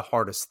think, the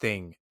hardest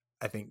thing,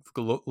 I think,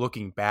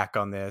 looking back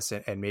on this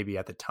and maybe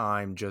at the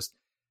time, just,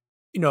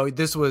 you know,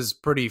 this was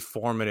pretty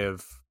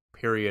formative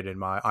period in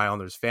my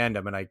Islanders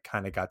fandom. And I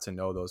kind of got to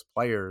know those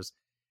players.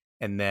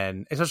 And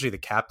then especially the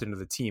captain of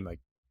the team,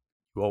 like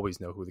you always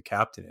know who the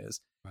captain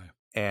is. Right.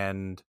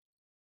 And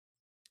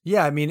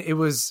yeah, I mean, it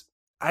was,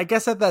 I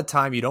guess at that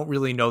time, you don't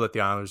really know that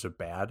the Islanders are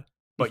bad,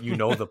 but you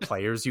know the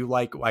players you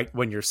like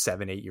when you're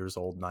 7, 8 years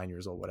old, 9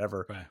 years old,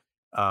 whatever.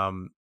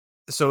 Right.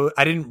 So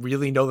I didn't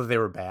really know that they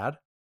were bad.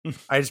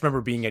 I just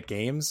remember being at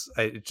games.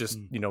 It just,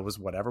 you know, was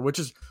whatever, which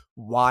is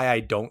why I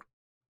don't,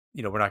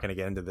 you know, we're not going to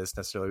get into this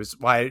necessarily. It's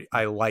why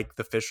I like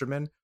the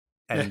Fishermen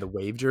and the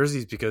Wave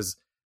jerseys, because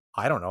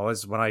I don't know,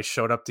 is when I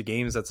showed up to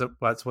games, that's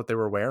what they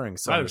were wearing.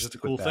 So it was just a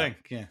cool thing.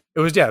 Yeah.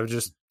 It was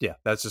just,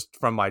 that's just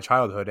from my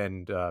childhood,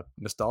 and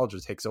nostalgia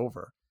takes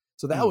over.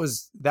 So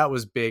that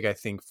was big, I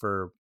think,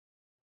 for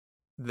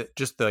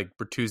just the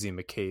Bertuzzi and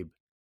McCabe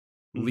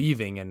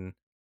leaving, and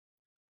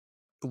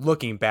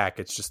looking back,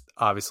 it's just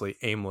obviously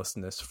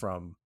aimlessness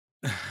from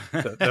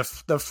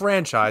the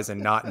franchise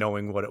and not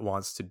knowing what it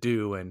wants to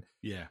do. And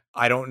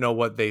I don't know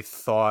what they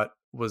thought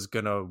was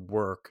going to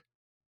work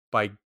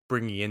by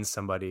bringing in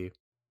somebody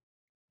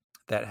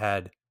that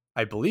had,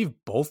 I believe,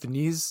 both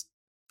knees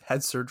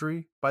had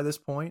surgery by this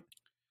point.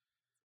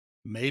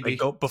 Maybe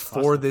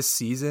before this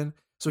season.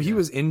 So he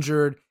was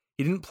injured.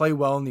 He didn't play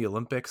well in the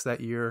Olympics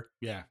that year.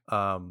 Yeah.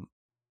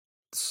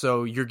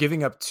 So you're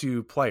giving up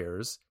two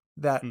players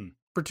that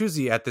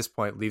Bertuzzi at this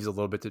point leaves a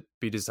little bit to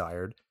be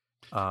desired.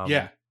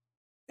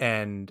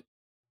 And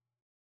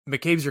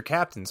McCabe's your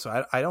captain.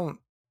 So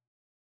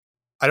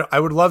I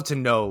would love to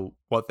know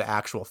what the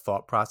actual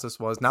thought process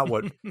was, not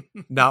what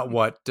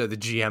the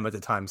GM at the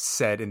time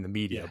said in the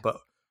media, but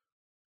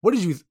what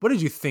did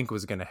you think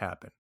was going to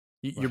happen?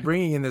 You're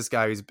bringing in this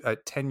guy who's a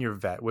 10-year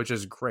vet, which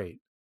is great,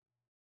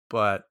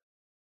 but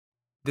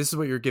this is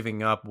what you're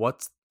giving up.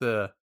 What's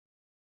a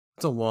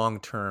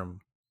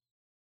long-term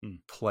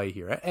play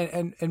here?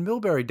 And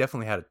Milbury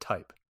definitely had a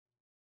type.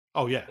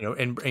 Oh yeah, you know,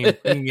 and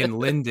bringing in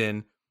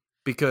Linden,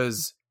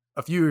 because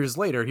a few years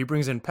later he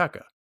brings in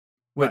Pekka,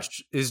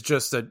 which is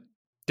just a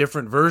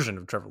different version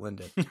of Trevor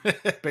Linden,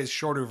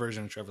 shorter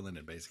version of Trevor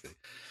Linden, basically.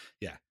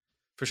 Yeah,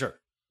 for sure.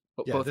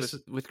 both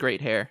with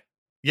great hair.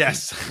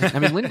 Yes. I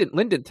mean,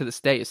 Linden to this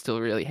day is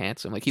still really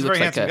handsome. Like he He's looks a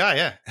very like handsome guy.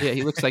 Yeah. Yeah,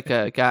 he looks like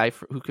a guy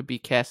who could be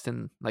cast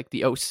in like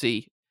the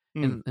OC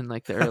in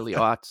like the early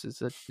aughts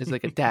is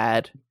like a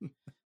dad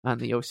on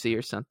the OC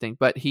or something.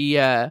 But he,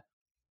 like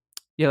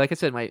I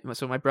said,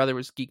 my brother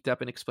was geeked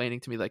up and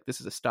explaining to me like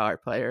this is a star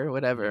player or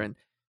whatever. And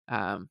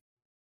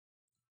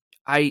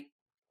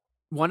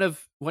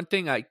one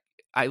thing I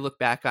look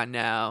back on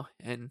now,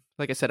 and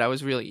like I said, I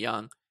was really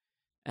young,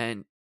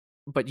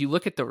 but you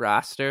look at the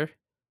roster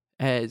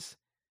as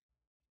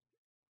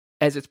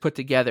it's put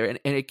together, and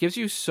it gives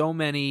you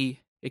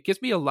it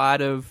gives me a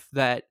lot of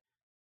that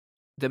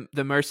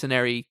the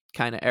mercenary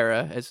kind of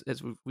era, as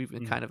we've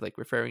been kind of like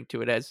referring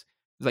to it as,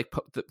 like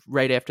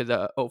right after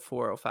the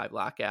 04-05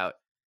 lockout,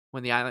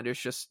 when the Islanders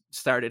just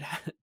started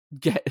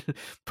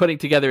putting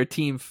together a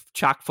team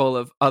chock full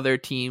of other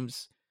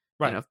teams,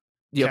 right?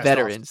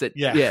 Veterans that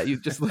you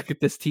just look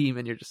at this team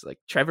and you're just like,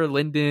 Trevor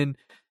Linden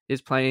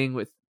is playing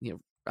with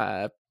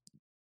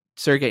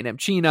Sergei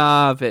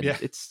Nemchinov, and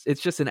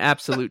it's just an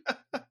absolute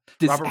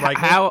Robert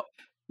Reichel.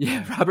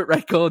 Robert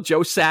Reichel,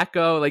 Joe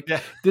Sacco, like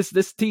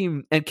this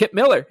team, and Kip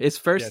Miller, his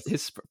first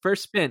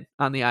spin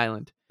on the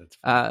island.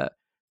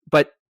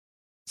 But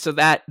so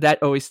that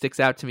always sticks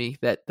out to me,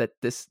 that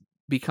this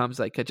becomes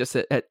like just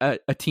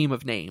a team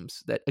of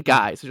names, that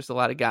guys, there's just a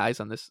lot of guys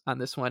on this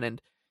one.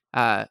 And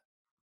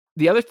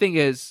the other thing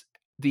is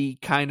the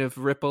kind of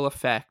ripple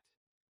effect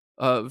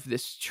of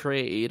this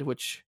trade,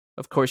 which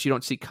of course you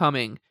don't see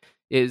coming,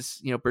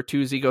 is,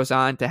 Bertuzzi goes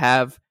on to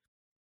have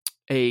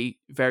a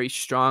very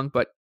strong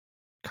but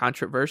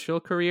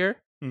controversial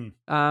career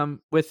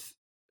with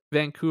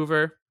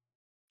Vancouver.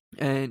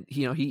 And,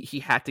 he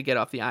had to get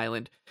off the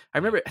island. I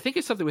remember, I think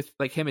it's something with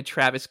like him and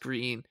Travis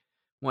Green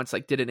once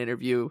like did an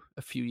interview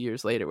a few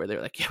years later where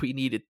they're like,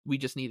 we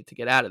just needed to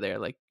get out of there.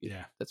 Like,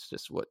 that's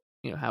just what,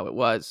 how it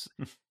was.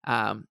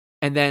 And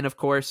then of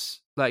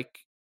course, like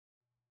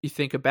you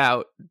think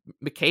about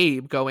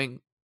McCabe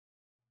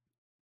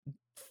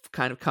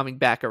coming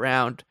back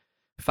around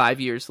 5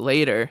 years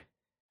later,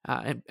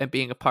 and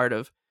being a part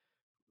of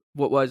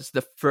what was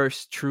the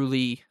first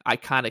truly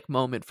iconic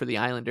moment for the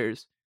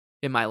Islanders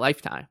in my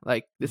lifetime.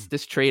 Like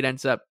this trade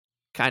ends up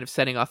kind of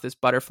setting off this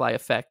butterfly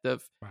effect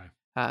of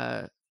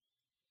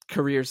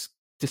careers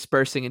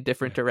dispersing in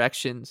different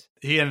directions.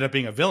 He ended up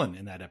being a villain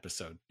in that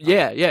episode.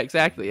 Yeah,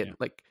 exactly. And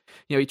like,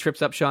 he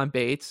trips up Sean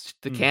Bates,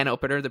 the can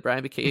opener, the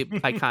Brian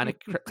McCabe iconic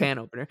can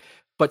opener.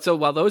 But so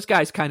while those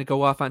guys kind of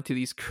go off onto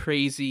these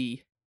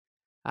crazy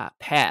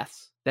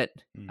paths that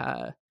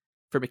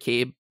for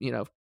McCabe,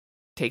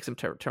 takes him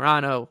to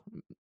Toronto,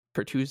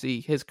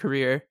 Bertuzzi, his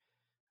career,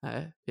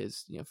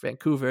 is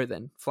Vancouver,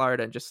 then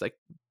Florida, and just like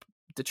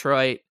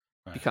Detroit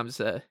becomes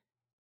I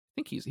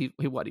think he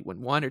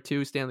won 1 or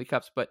 2 Stanley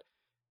Cups, but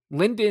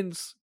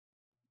Linden's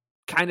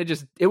kind of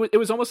just it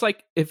was almost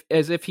like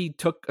as if he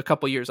took a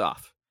couple years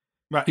off.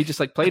 Right. He just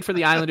like played for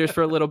the Islanders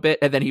for a little bit,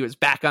 and then he was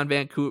back on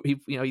Vancouver.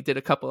 He did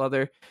a couple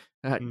other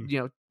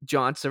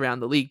jaunts around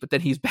the league, but then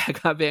he's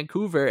back on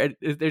Vancouver, and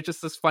there's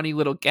just this funny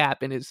little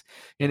gap in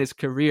his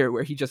career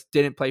where he just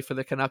didn't play for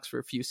the Canucks for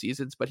a few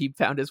seasons, but he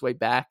found his way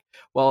back.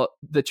 While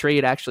the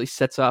trade actually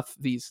sets off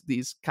these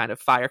kind of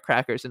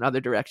firecrackers in other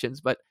directions,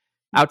 but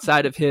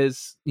outside of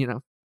his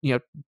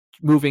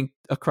moving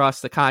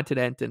across the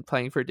continent and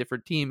playing for a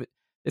different team,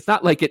 it's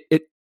not like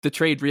the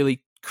trade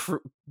really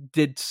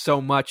did so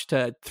much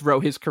to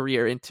throw his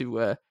career into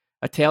a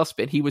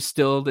tailspin. He was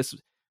still this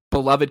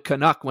beloved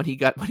Canuck when he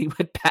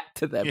went back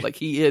to them. Like,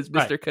 he is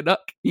Mr. Canuck,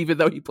 even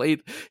though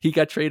he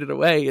got traded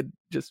away and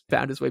just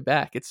found his way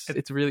back.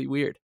 It's really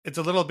weird. It's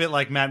a little bit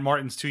like Matt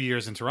Martin's 2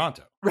 years in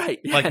Toronto. Right.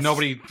 Like, yes.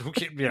 nobody,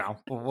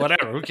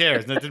 whatever, who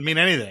cares? That didn't mean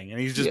anything.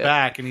 And he's just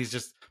back, and he's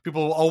just,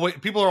 people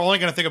are only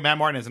going to think of Matt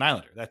Martin as an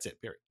Islander. That's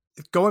it, period.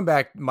 Going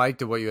back, Mike,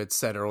 to what you had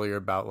said earlier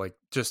about like,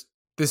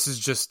 this is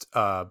just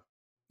the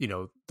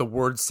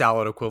word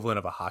salad equivalent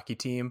of a hockey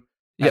team.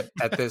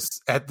 At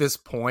this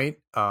point,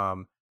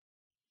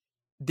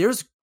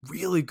 there's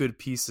really good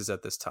pieces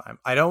at this time.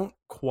 I don't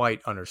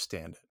quite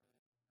understand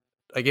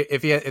it. Like,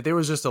 if there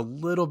was just a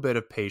little bit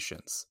of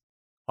patience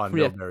on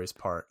Milbury's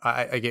part,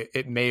 I get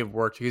it may have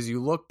worked, because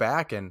you look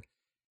back and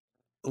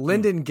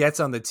Linden gets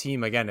on the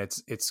team again.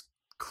 It's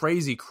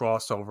crazy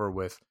crossover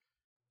with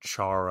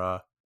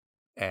Chara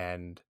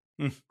and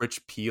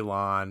Rich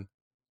Pilon,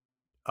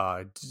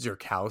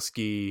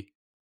 Zurkowski,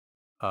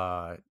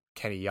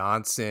 Kenny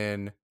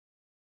Janssen,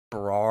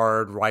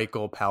 Berard,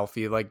 Reichel,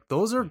 Palffy. Like,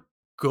 those are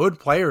good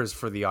players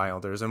for the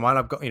Islanders, and wound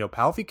up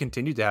Palffy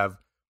continued to have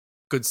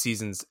good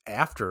seasons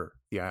after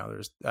the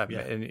Islanders.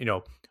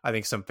 And I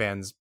think some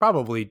fans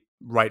probably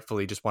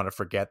rightfully just want to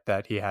forget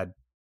that he had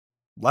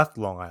left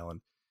Long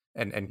Island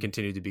and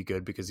continued to be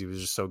good because he was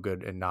just so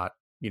good and not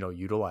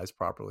utilized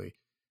properly.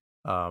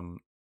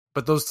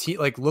 But those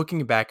like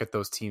looking back at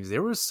those teams,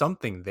 there was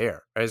something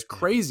there. As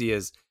crazy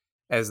as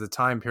the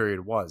time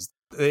period was,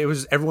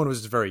 everyone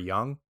was very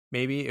young.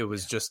 Maybe it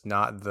was just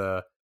not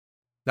the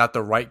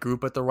right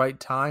group at the right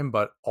time,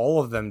 but all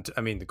of them.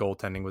 I mean, the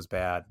goaltending was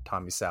bad,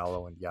 Tommy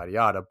Salo and yada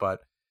yada. But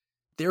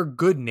they're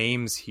good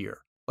names here.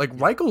 Like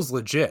Reichel's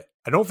legit.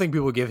 I don't think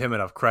people give him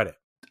enough credit.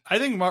 I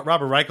think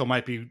Robert Reichel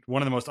might be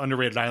one of the most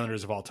underrated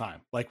Islanders of all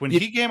time. Like when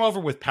he came over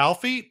with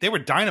Palffy, they were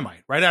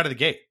dynamite right out of the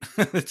gate.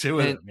 The two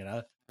of them, you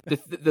know.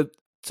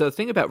 So the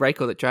thing about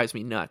Reichel that drives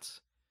me nuts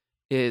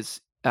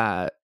is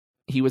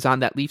he was on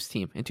that Leafs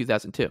team in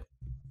 2002.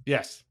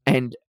 Yes.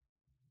 And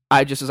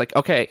I just was like,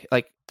 okay,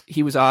 like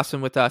he was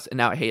awesome with us, and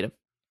now I hate him.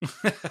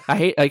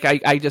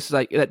 I just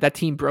like that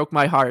team broke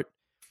my heart.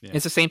 Yeah.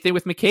 It's the same thing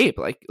with McCabe.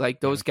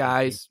 Like those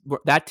guys,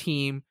 that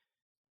team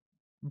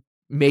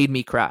made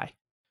me cry.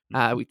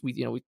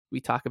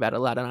 We talk about a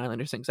lot on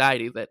Islanders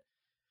anxiety that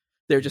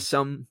there are just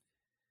some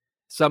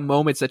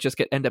moments that just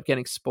end up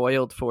getting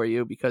spoiled for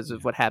you because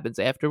of what happens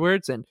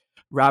afterwards. And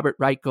Robert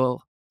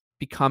Reichel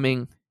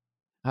becoming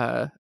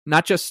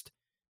not just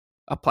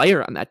a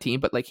player on that team,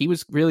 but like he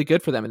was really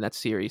good for them in that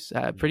series.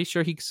 Pretty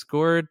sure he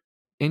scored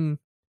in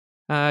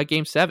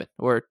game 7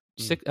 or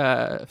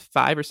 5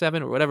 or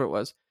 7 or whatever it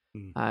was.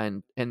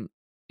 And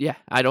yeah,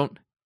 I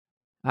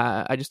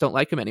just don't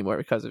like him anymore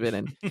because of it.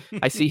 And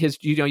I see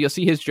you'll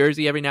see his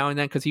jersey every now and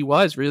then because he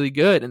was really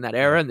good in that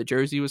era, and the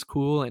jersey was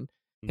cool. And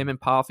him and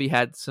Palffy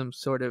had some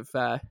sort of,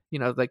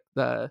 like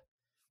the,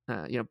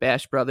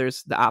 Bash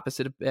Brothers, the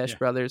opposite of Bash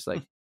Brothers,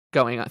 like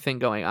going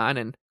on.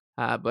 And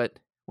but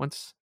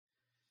once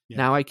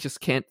now, I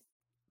just can't.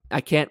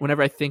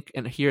 Whenever I think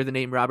and hear the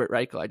name Robert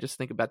Reichel, I just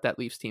think about that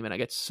Leafs team, and I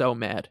get so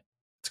mad.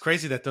 It's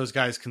crazy that those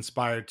guys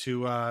conspired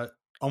to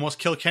almost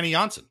kill Kenny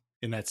Janssen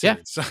in that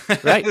series. Yeah,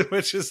 right.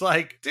 Which is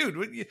like,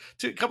 dude,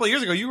 a couple of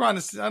years ago, you were on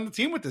the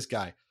team with this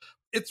guy.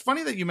 It's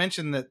funny that you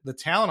mentioned the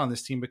talent on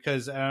this team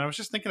because, and I was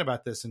just thinking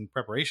about this in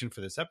preparation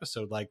for this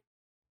episode. Like,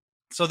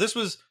 so this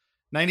was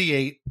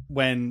 98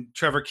 when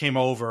Trevor came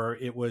over.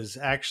 It was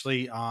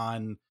actually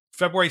on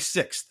February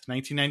 6th,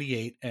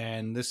 1998.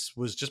 And this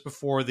was just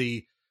before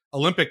the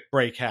Olympic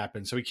break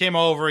happened. So he came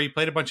over, he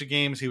played a bunch of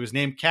games. He was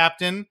named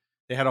captain.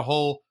 They had a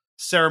whole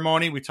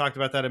ceremony. We talked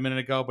about that a minute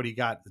ago, but he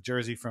got the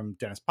jersey from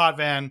Dennis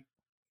Potvin,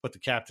 put the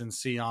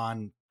captaincy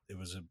on. It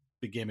was a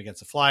big game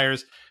against the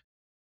Flyers.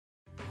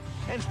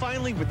 And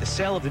finally, with the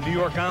sale of the New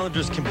York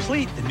Islanders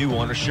complete, the new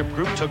ownership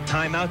group took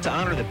time out to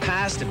honor the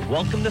past and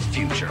welcome the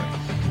future.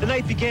 The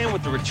night began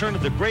with the return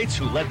of the greats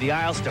who led the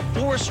Isles to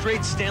 4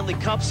 straight Stanley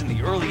Cups in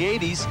the early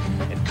 80s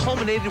and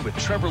culminated with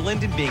Trevor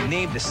Linden being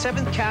named the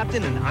 7th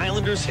captain in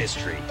Islanders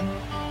history.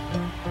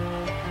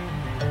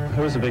 It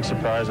was a big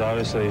surprise,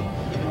 obviously,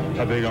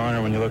 a big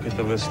honor when you look at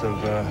the list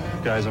of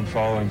guys I'm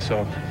following.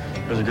 So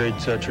it was a great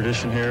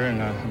tradition here,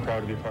 and I'm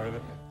proud to be part of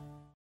it.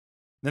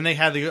 Then they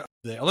had the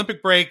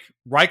Olympic break.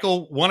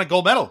 Reichel won a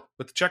gold medal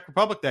with the Czech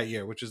Republic that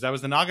year, that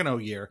was the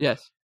Nagano year.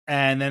 Yes.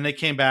 And then they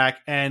came back.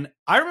 And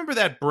I remember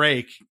that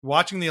break,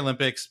 watching the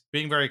Olympics,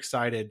 being very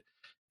excited.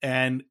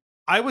 But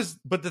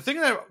the thing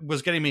that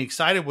was getting me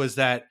excited was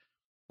that,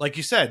 like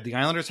you said, the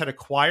Islanders had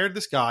acquired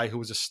this guy who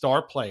was a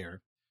star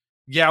player.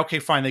 Yeah, okay,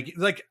 fine.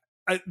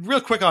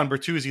 Real quick on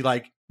Bertuzzi,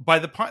 like by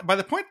the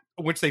point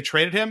at which they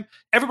traded him,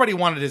 everybody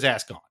wanted his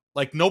ass gone.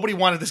 Like nobody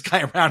wanted this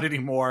guy around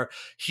anymore.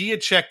 He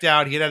had checked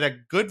out. He had a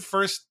good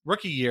first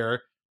rookie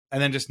year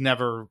and then just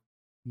never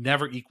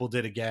equaled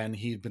it again.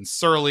 He'd been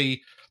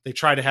surly. They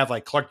tried to have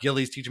like Clark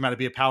Gillies teach him how to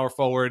be a power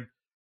forward,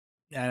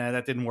 and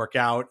that didn't work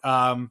out.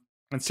 To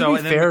be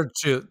fair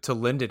to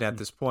Linden at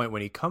this point,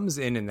 when he comes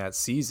in that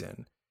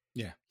season,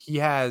 he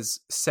has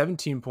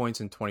 17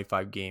 points in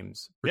 25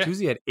 games.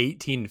 Bertuzzi had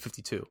 18 and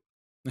 52.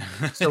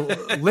 So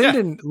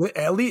Linden,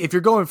 at least if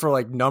you're going for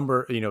like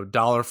number,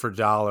 dollar for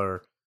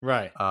dollar,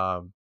 right?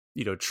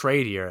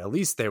 Trade here. At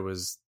least there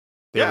was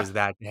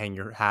that to hang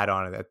your hat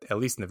on it. At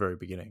least in the very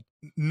beginning,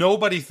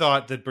 nobody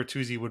thought that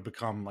Bertuzzi would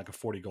become like a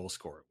 40 goal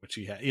scorer, which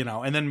he had.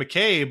 And then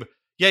McCabe,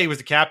 he was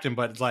the captain,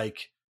 but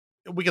like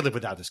we could live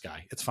without this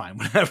guy. It's fine,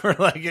 whatever.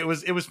 Like it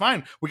was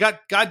fine. We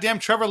got goddamn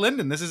Trevor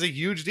Linden. This is a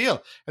huge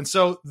deal. And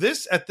so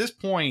at this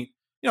point,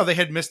 they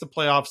had missed the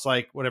playoffs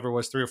like whatever it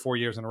was 3 or 4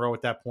 years in a row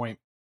at that point.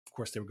 Of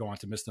course, they were going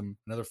to miss them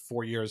another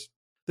 4 years.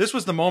 This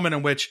was the moment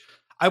in which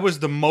I was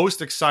the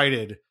most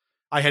excited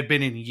I had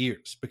been in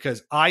years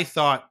because I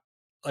thought,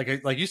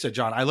 like you said,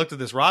 John, I looked at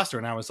this roster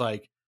and I was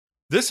like,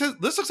 this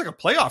looks like a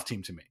playoff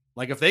team to me.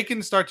 Like if they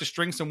can start to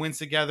string some wins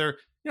together,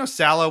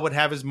 Salah would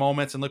have his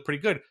moments and look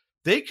pretty good.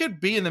 They could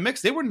be in the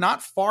mix. They were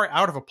not far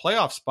out of a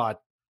playoff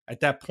spot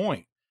at that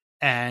point.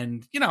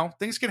 And,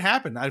 things can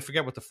happen. I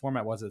forget what the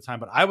format was at the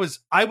time, but I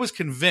was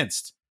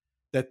convinced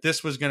that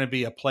this was going to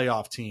be a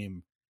playoff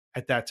team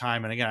at that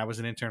time. And again, I was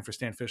an intern for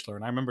Stan Fischler.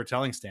 And I remember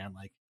telling Stan,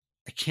 like,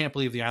 I can't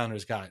believe the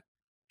Islanders got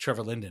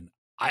Trevor Linden.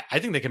 I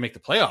think they can make the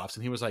playoffs.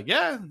 And he was like,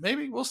 yeah,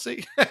 maybe we'll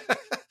see.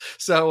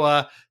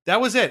 So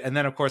that was it. And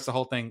then of course the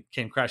whole thing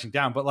came crashing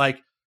down. But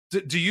like,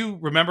 do you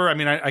remember? I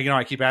mean,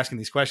 I keep asking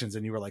these questions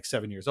and you were like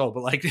 7 years old,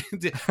 but like,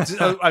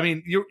 I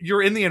mean,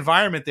 you're in the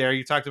environment there.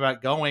 You talked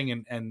about going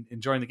and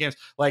enjoying the games.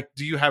 Like,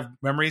 do you have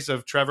memories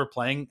of Trevor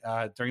playing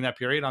during that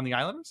period on the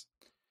Islanders?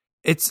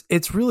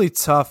 It's really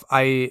tough.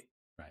 I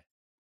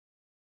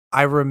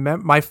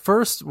remember my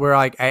first where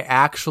I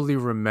actually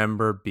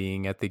remember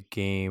being at the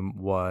game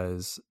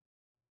was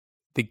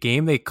the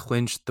game they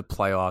clinched the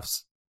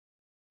playoffs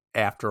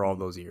after all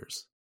those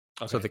years.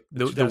 Okay. So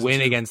the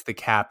win against the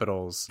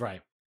Capitals,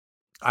 right?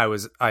 I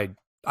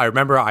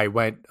remember I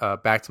went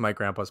back to my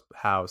grandpa's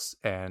house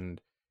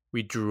and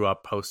we drew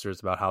up posters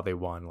about how they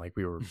won. Like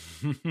we were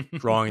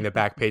drawing the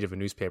back page of a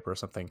newspaper or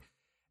something.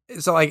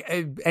 So like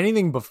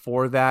anything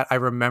before that, I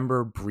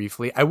remember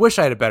briefly. I wish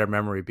I had a better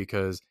memory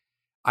because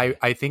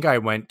I think I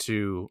went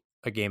to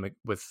a game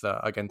with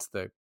against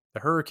the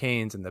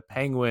Hurricanes and the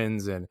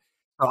Penguins, and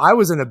so I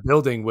was in a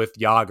building with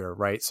Yager,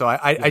 right? So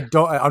I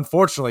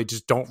unfortunately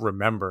just don't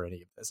remember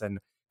any of this, and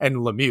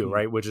Lemieux,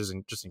 right, which is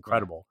just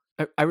incredible.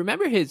 I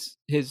remember his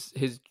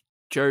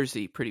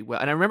jersey pretty well,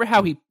 and I remember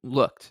how he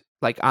looked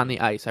like on the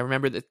ice. I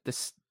remember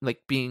this like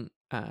being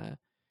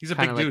he's a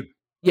big dude.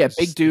 Yeah,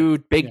 big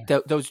dude, big. Yeah.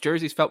 Those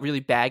jerseys felt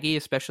really baggy,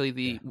 especially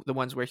the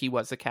ones where he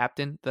was the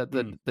captain,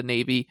 the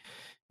navy,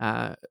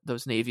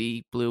 those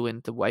navy blue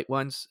and the white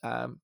ones.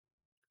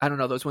 I don't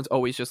know, those ones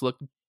always just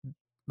looked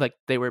like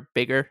they were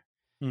bigger.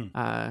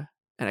 And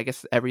I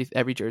guess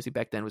every jersey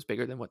back then was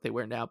bigger than what they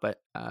were now. But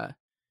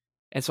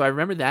and so I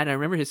remember that, and I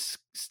remember his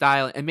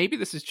style, and maybe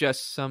this is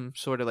just some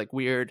sort of like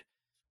weird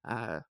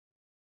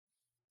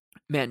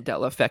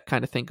Mandela effect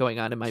kind of thing going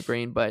on in my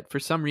brain, but for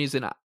some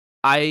reason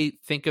I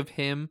think of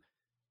him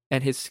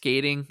and his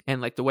skating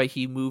and like the way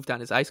he moved on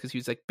his ice, because he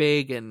was like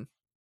big and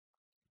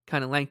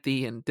kind of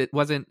lengthy, and it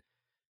wasn't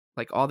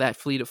like all that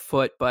fleet of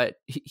foot, but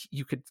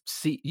you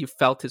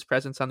felt his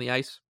presence on the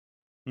ice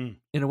in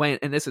a way.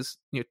 And this is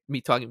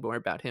me talking more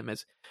about him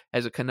as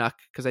a Canuck,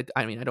 because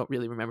I mean I don't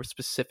really remember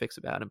specifics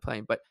about him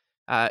playing, but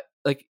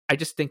like I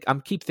just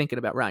keep thinking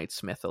about Ryan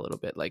Smith a little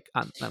bit, like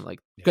I'm like,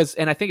 because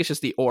and I think it's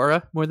just the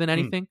aura more than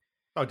anything.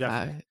 Oh,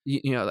 definitely.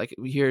 Like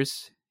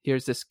here's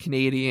this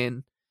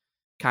Canadian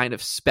kind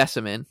of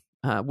specimen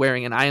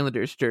wearing an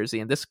Islanders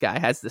jersey, and this guy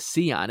has the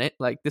C on it.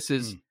 Like this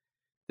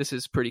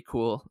is pretty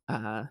cool.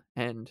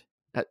 And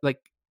like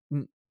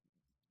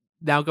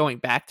now going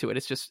back to it,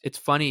 it's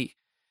funny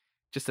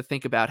just to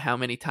think about how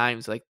many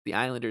times like the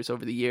Islanders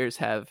over the years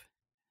have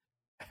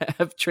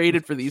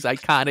traded for these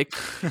iconic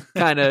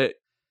kind of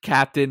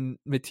captain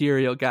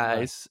material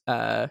guys,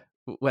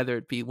 whether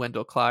it be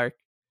Wendell Clark,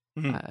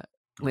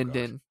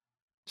 Linden,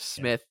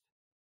 Smith,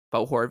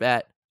 Bo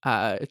Horvat.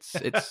 It's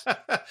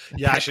Pekka,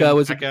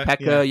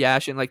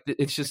 Yashin. Like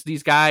it's just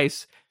these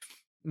guys.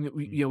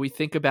 We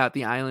think about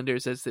the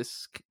Islanders as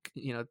this.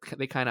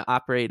 They kind of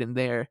operate in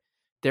their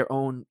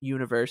own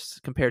universe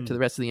compared to the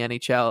rest of the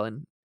NHL,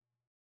 and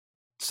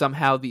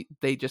somehow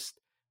they just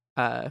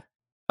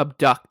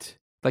abduct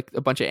like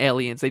a bunch of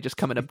aliens. They just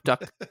come and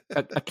abduct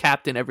a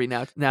captain every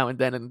now and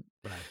then, and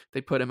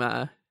they put him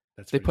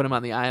put him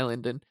on the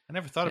island. And I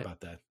never thought about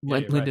that.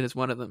 Linden is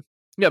one of them.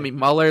 Yeah, I mean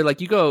Muller. Like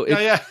you go,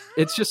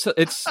 it's just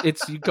it's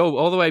you go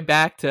all the way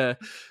back to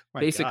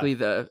basically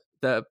the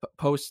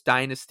post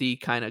dynasty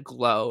kind of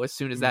glow. As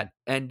soon as that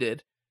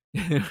ended,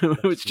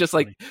 it was just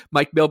funny. Like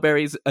Mike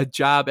Milbury's a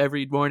job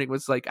every morning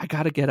was like, I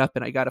got to get up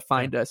and I got to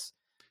find us.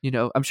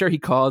 I'm sure he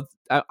called.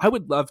 I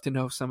would love to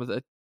know some of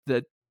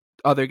the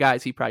other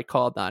guys he probably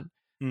called on.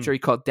 I'm sure he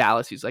called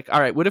Dallas. He's like, all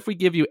right, what if we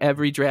give you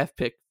every draft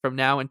pick from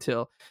now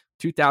until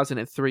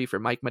 2003 for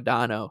Mike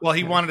Modano? Well,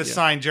 he wanted to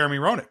sign Jeremy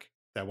Roenick.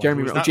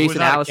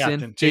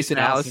 Jason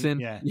Allison.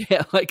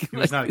 Yeah, like he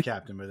was not a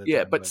captain with it.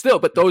 Yeah,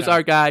 but those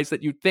are guys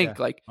that you'd think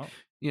like,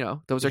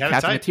 those are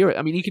captain material.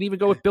 I mean, you can even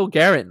go with Bill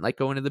Guerin, like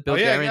going to the Bill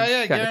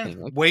Guerin kind of thing.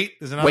 Like, Wait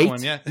is another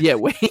one. Yeah,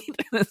 Wait.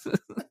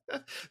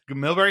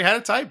 Milbury had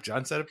a type.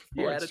 John said it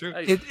before. It's true.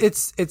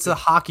 It's a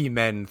hockey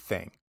men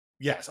thing.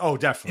 Yes. Oh,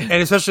 definitely.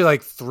 And especially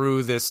like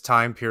through this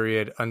time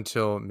period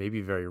until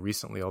maybe very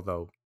recently,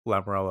 although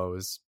Lamoriello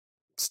is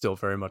still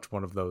very much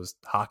one of those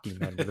hockey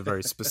men with a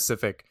very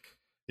specific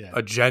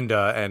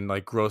agenda and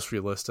like grocery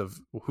list of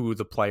who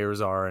the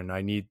players are. And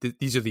I need,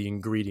 these are the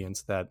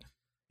ingredients that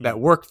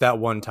worked that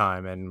one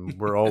time. And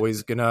we're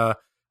always gonna,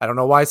 I don't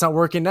know why it's not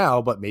working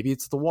now, but maybe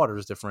it's the water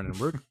is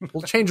different and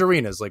we'll change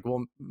arenas. Like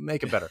we'll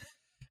make it better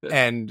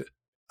and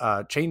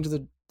change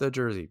the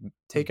jersey,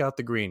 take out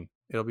the green.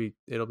 It'll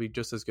be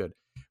just as good.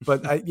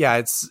 But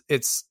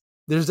it's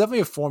there's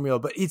definitely a formula,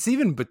 but it's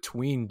even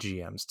between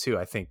GMs too.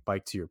 I think,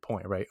 Mike, to your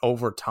point, right?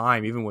 Over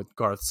time, even with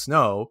Garth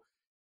Snow,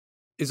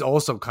 is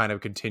also kind of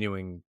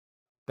continuing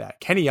that.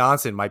 Kenny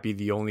Janssen might be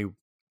the only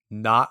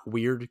not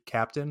weird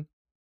captain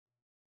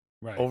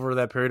over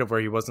that period of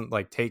where he wasn't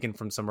like taken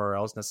from somewhere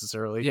else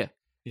necessarily. Yeah.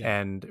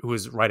 And who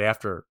was right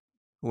after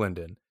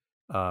Linden,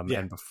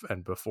 and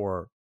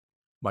before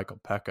Michael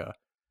Pekka.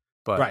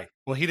 But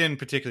well, he didn't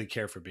particularly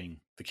care for being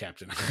the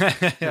captain,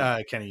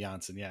 Kenny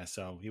Janssen. Yeah,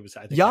 so he was.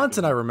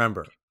 Janssen, I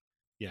remember.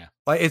 Yeah,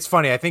 like it's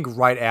funny. I think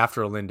right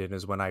after Linden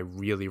is when I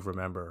really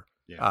remember.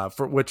 Yeah.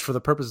 For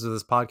the purposes of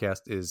this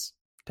podcast is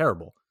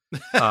terrible.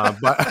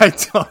 But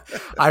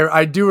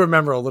I do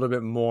remember a little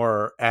bit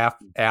more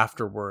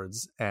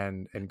afterwards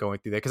and going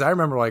through that, because I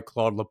remember like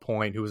Claude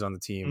Lapointe, who was on the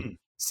team,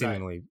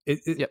 seemingly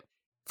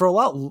for a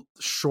lot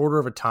shorter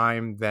of a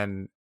time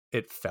than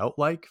it felt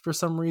like for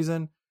some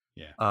reason.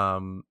 Yeah.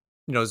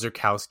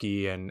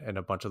 Zurkowski and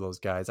a bunch of those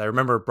guys. I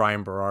remember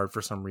Brian Berard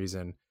for some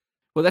reason.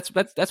 Well, that's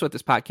what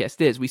this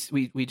podcast is.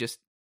 We just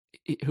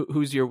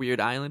who's your weird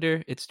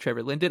Islander? It's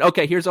Trevor Linden.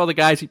 Okay, here's all the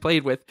guys he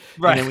played with.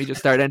 Right. And then we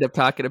just end up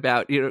talking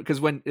about,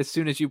 because as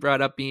soon as you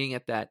brought up being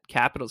at that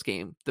Capitals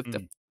game,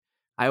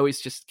 I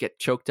always just get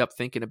choked up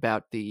thinking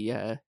about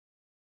the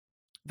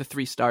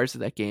 3 stars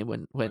of that game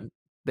when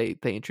they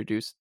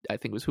introduced, I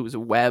think it was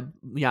Webb,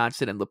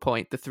 Janssen, and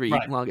Lapointe, the 3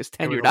 longest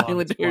tenured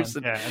Islanders.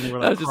 And and they were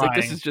I was just crying.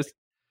 like, this is just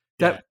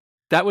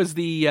that was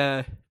the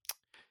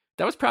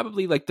that was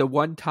probably like the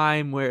one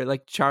time where a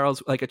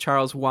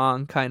Charles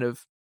Wang kind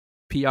of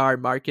PR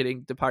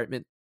marketing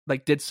department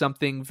did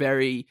something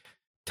very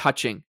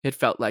touching, it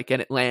felt like,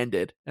 and it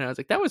landed. And I was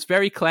like, that was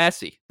very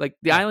classy. Like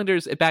the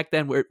Islanders back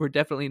then were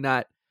definitely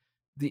not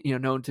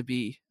known to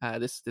be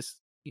this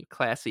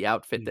classy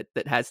outfit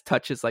that has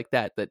touches like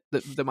that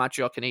the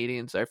Montreal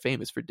Canadiens are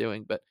famous for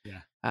doing. But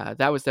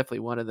that was definitely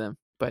one of them.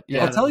 But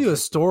I'll tell you a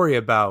story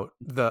about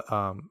the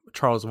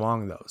Charles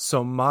Wang though.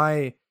 So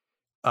my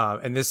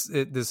and this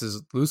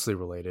is loosely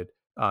related,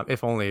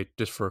 if only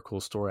just for a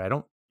cool story. I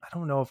don't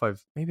know if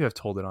I've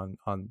told it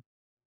on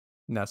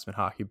Nesman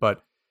Hockey,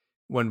 but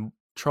when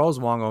Charles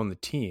Wang owned the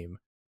team,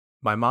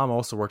 my mom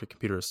also worked at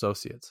Computer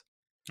Associates.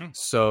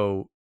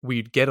 So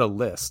we'd get a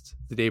list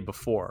the day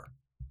before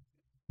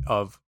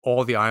of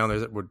all the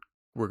Islanders that were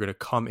going to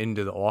come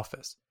into the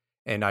office,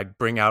 and I'd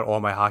bring out all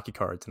my hockey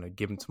cards and I'd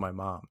give them to my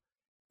mom,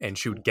 and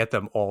she would get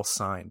them all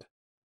signed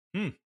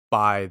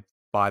by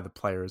the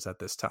players at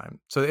this time.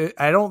 So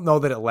I don't know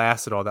that it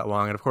lasted all that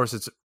long, and of course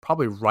it's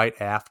probably right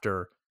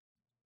after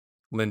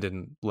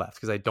Linden left,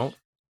 because I don't.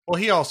 Well,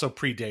 he also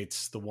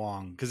predates the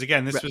Wong, because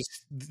again, this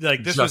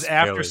was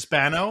after barely.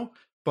 Spano,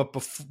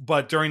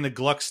 but during the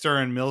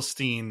Gluckster and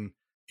Milstein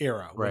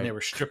era when they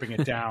were stripping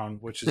it down,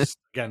 which is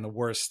again the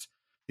worst.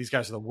 These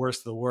guys are the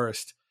worst of the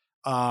worst.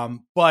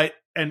 But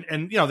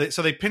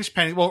so they pinch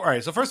penny. Well, all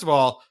right. So first of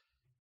all,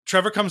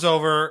 Trevor comes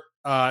over,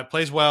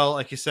 plays well,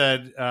 like you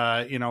said,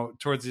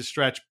 towards this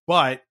stretch,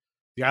 but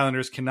the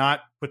Islanders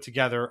cannot put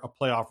together a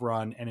playoff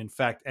run, and in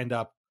fact end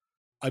up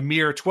a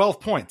mere 12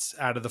 points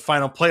out of the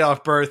final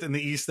playoff berth in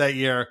the East that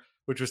year,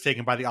 which was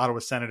taken by the Ottawa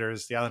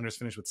Senators. The Islanders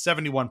finished with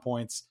 71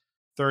 points,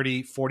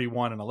 30,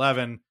 41, and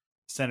 11.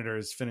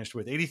 Senators finished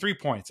with 83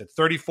 points at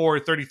 34,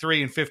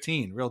 33, and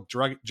 15. Real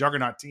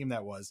juggernaut team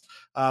that was.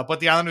 But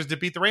the Islanders did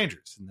beat the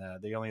Rangers, and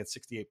they only had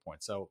 68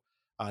 points. So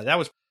that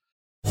was...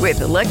 With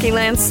the Lucky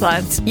Land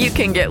Slots, you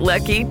can get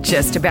lucky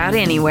just about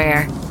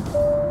anywhere.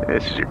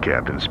 This is your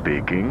captain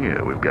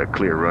speaking. We've got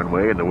clear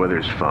runway and the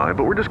weather's fine,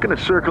 but we're just going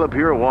to circle up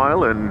here a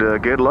while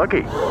and get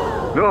lucky.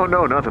 No,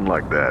 nothing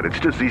like that. It's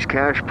just these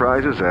cash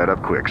prizes add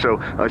up quick. So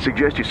I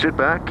suggest you sit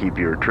back, keep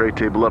your tray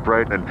table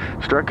upright,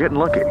 and start getting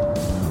lucky.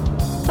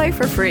 Play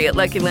for free at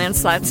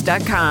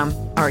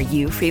LuckyLandSlots.com. Are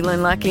you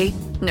feeling lucky?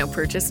 No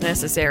purchase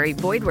necessary.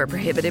 Void where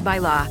prohibited by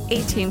law.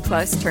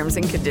 18+ terms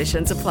and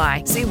conditions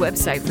apply. See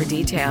website for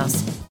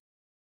details.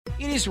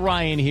 It is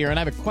Ryan here, and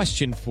I have a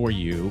question for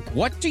you.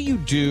 What do you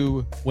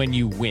do when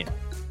you win?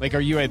 Like, are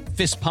you a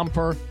fist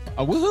pumper,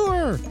 a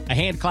woohooer, a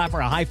hand clapper,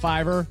 a high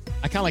fiver?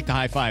 I kind of like the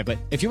high five, but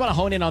if you want to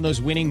hone in on those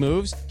winning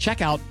moves,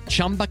 check out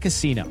Chumba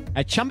Casino.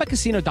 At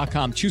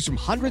ChumbaCasino.com, choose from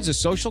hundreds of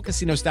social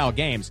casino-style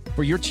games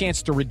for your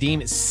chance to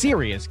redeem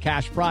serious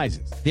cash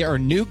prizes. There are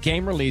new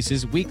game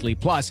releases weekly,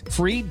 plus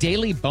free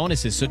daily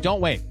bonuses. So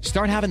don't wait.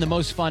 Start having the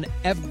most fun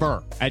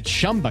ever at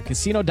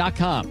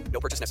ChumbaCasino.com.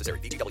 No purchase necessary.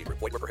 VGW.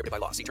 Void where prohibited by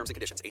law. See terms and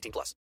conditions.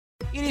 18+.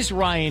 It is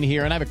Ryan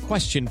here, and I have a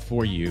question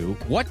for you.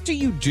 What do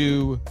you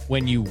do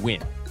when you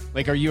win?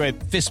 Like, are you a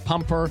fist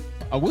pumper,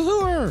 a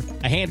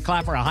woohooer, a hand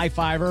clapper, a high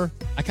fiver?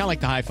 I kind of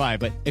like the high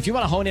five, but if you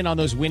want to hone in on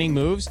those winning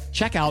moves,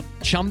 check out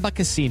Chumba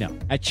Casino.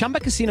 At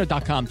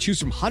ChumbaCasino.com, choose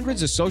from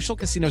hundreds of social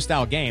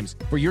casino-style games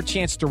for your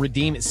chance to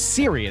redeem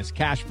serious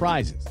cash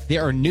prizes.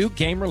 There are new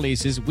game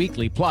releases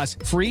weekly, plus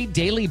free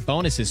daily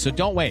bonuses. So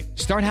don't wait.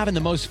 Start having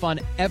the most fun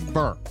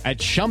ever at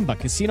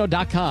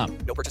ChumbaCasino.com.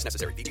 No purchase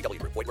necessary.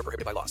 VGW. Void where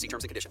prohibited by law. See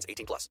terms and conditions.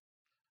 18+.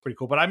 Pretty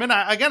cool. But I mean,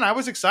 I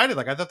was excited.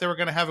 Like, I thought they were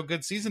going to have a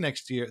good season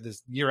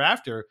this year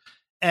after.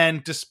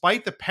 And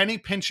despite the penny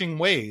pinching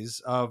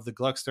ways of the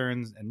Gluckster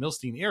and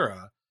Milstein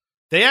era,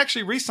 they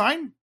actually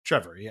re-signed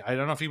Trevor. I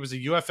don't know if he was a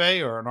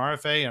UFA or an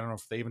RFA. I don't know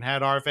if they even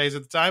had RFAs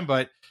at the time,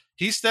 but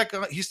he stuck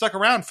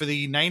around for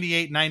the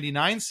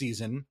 98-99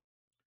 season.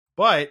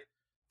 But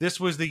this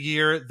was the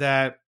year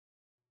that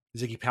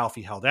Ziggy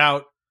Palffy held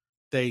out.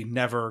 They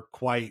never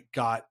quite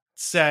got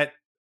set.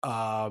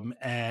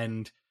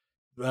 And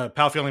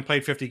Palffy only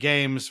played 50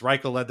 games.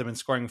 Reichel led them in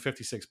scoring with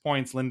 56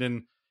 points.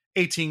 Linden,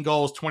 18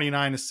 goals,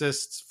 29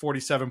 assists,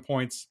 47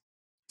 points.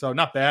 So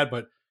not bad,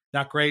 but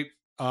not great.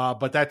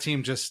 But that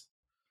team just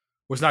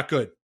was not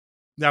good.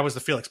 That was the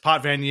Felix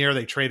Potvin year.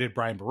 They traded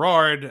Brian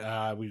Berard.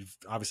 We've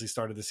obviously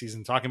started the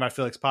season talking about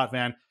Felix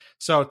Potvin.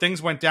 So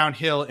things went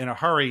downhill in a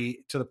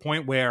hurry to the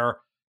point where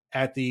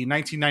at the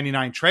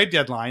 1999 trade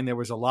deadline, there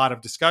was a lot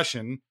of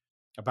discussion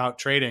about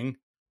trading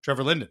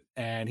Trevor Linden.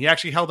 And he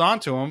actually held on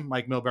to him,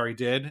 Mike Milbury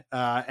did.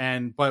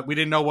 But we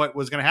didn't know what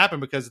was going to happen,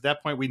 because at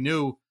that point we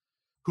knew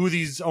who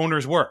these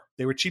owners were.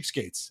 They were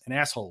cheapskates and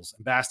assholes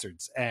and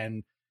bastards.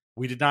 And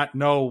we did not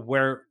know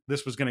where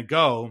this was going to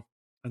go.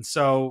 And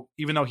so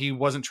even though he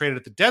wasn't traded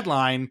at the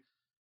deadline,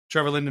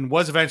 Trevor Linden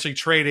was eventually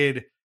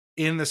traded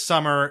in the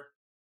summer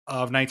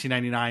of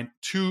 1999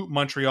 to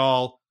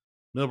Montreal.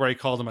 Milbury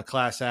called him a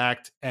class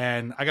act.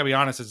 And I got to be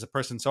honest as a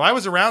person. So I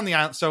was around the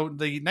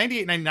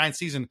 98-99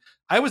 season,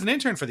 I was an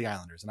intern for the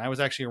Islanders, and I was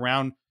actually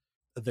around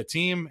the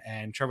team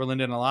and Trevor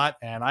Linden a lot.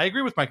 And I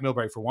agree with Mike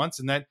Milbury for once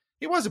in that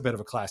he was a bit of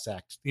a class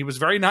act. He was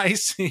very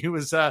nice. He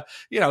was,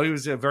 he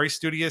was a very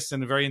studious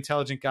and a very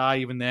intelligent guy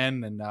even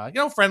then. And,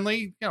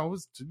 friendly,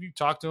 you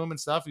talked to him and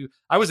stuff.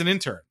 I was an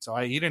intern, so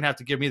he didn't have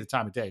to give me the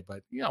time of day,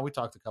 but, we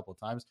talked a couple of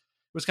times.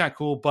 It was kind of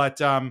cool.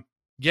 But,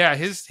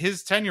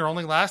 his tenure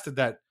only lasted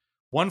that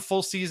one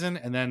full season,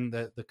 and then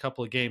the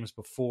couple of games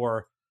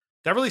before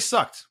that really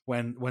sucked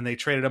when they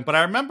traded him. But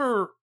I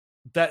remember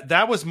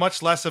that was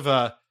much less of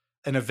an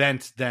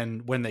event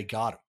than when they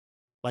got him.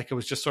 Like it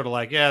was just sort of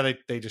like,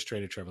 they just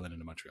traded Trevor Linden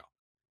to Montreal.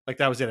 Like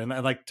that was it. And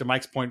like to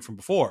Mike's point from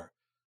before,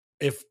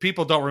 if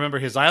people don't remember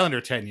his Islander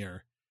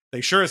tenure,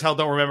 they sure as hell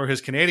don't remember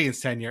his Canadiens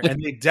tenure,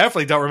 and they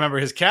definitely don't remember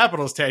his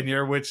Capitals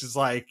tenure, which is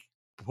like,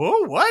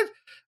 whoa, what?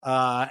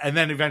 And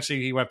then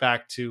eventually he went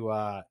back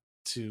to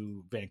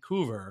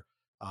Vancouver.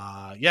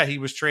 He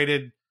was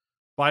traded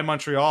by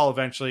Montreal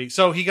eventually.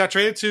 So he got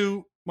traded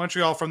to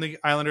Montreal from the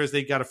Islanders.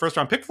 They got a first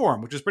round pick for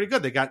him, which is pretty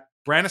good. They got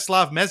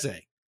Branislav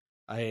Meze,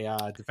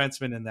 a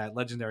defenseman in that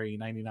legendary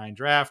 99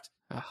 draft.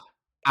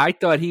 I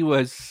thought he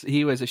was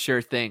a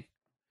sure thing.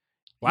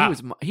 Wow.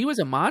 He was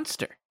a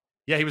monster.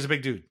 Yeah, he was a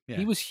big dude. Yeah.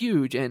 He was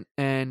huge. And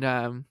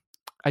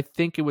I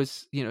think it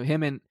was,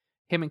 him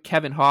and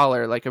Kevin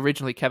Haller, like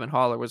originally Kevin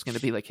Haller was going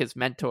to be like his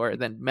mentor.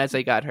 Then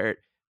Meze got hurt,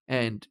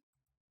 and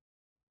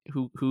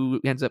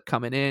who ends up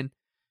coming in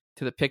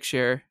to the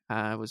picture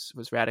was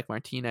Radek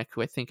Martinek,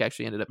 who I think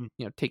actually ended up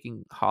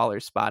taking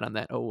Haller's spot on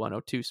that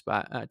 01-02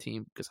 spot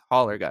team because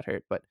Haller got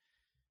hurt. But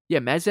yeah,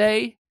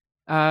 Meze.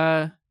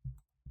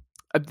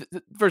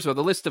 First of all,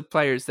 the list of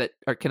players that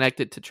are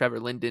connected to Trevor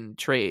Linden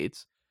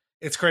trades,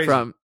 it's crazy.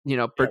 From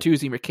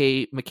Bertuzzi,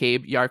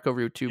 McCabe, Jarkko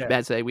Ruutu,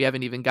 Meze. We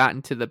haven't even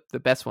gotten to the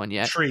best one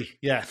yet. Tree,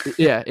 yeah,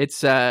 yeah.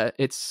 It's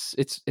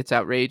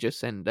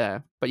outrageous. And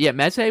but yeah,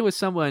 Meze was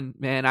someone,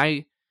 man.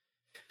 I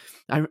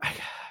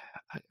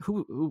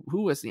who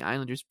was the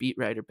Islanders beat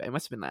writer? It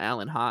must have been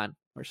Alan Hahn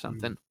or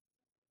something.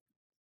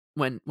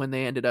 When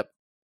they ended up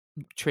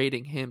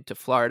trading him to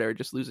Florida or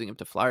just losing him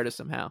to Florida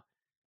somehow,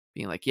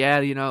 being like,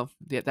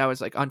 that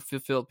was like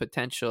unfulfilled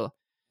potential.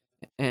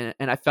 And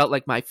I felt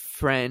like my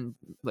friend,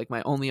 like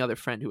my only other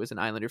friend who was an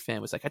Islander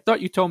fan, was like, I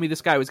thought you told me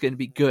this guy was going to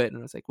be good. And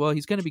I was like, well,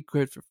 he's going to be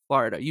good for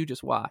Florida. You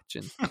just watch.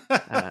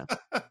 And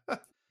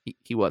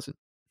he wasn't.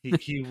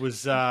 He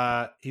was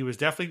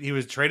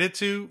traded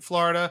to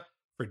Florida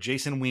for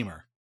Jason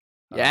Weimer.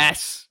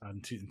 Yes.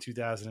 In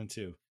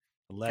 2002.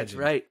 A legend. That's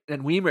right.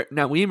 And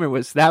Weimer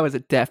was a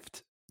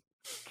deft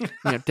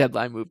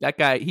deadline move. That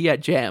guy, he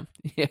had jam.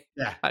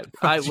 Yeah.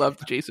 I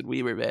loved Jason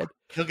Weimer, man.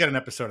 He'll get an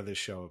episode of this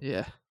show.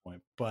 Yeah.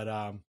 Point. But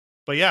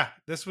yeah,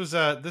 this was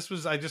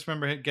I just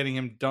remember getting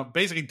him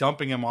basically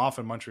dumping him off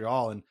in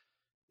Montreal, and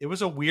it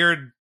was a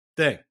weird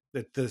thing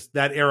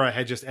that era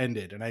had just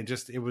ended. And I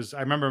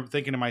remember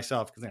thinking to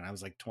myself, because then I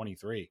was like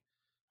 23.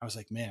 I was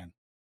like, man,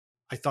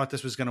 I thought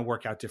this was going to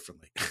work out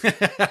differently.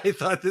 I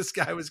thought this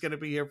guy was going to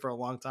be here for a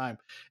long time,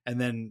 and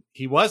then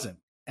he wasn't.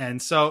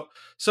 And so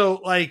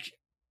like,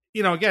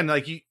 again,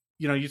 like you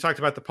talked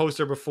about the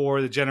poster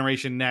before, the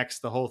Generation Next,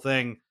 the whole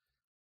thing.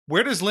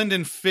 Where does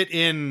Linden fit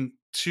in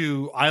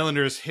to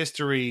Islanders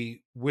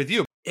history with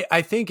you?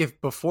 I think if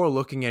before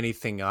looking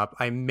anything up,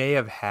 I may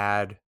have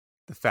had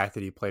the fact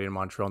that he played in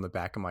Montreal in the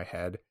back of my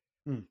head.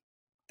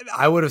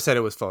 I would have said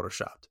it was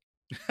photoshopped.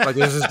 Like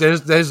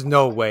there's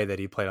no way that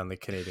he played on the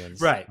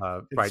Canadiens. Right.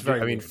 Right.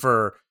 I mean,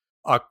 for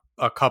a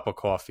cup of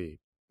coffee,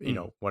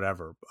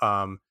 whatever.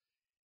 I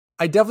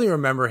definitely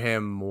remember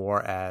him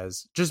more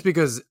as just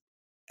because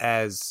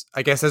as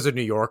a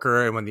New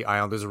Yorker, and when the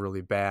Islanders were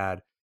really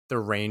bad, the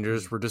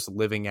Rangers were just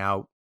living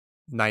out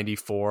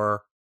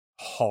 94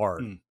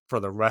 hard for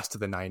the rest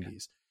of the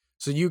 90s.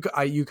 So you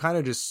kind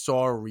of just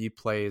saw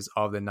replays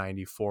of the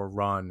 94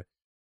 run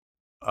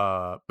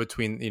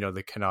between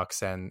the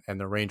Canucks and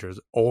the Rangers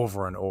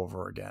over and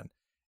over again,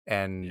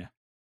 and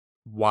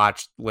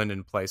watched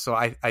Linden play. So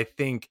I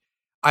think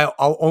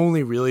I'll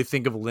only really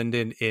think of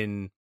Linden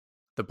in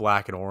the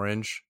black and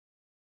orange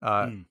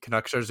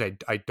Canucks jerseys.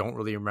 I don't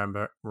really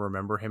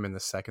remember him in the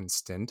second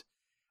stint.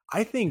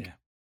 I think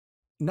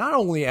not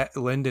only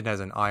Linden as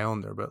an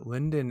Islander, but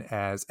Linden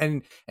as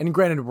and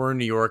granted, we're in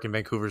New York and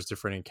Vancouver's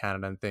different in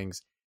Canada and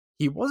things.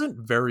 He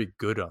wasn't very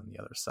good on the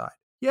other side.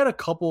 He had a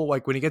couple,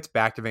 like when he gets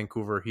back to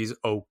Vancouver, he's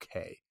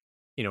okay,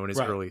 in his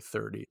early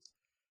 30s.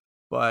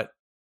 But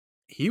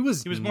he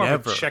was more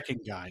never of a checking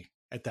guy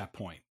at that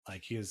point.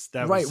 Like his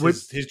job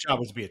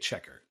was to be a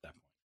checker at that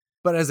point.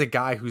 But as a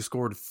guy who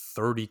scored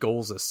 30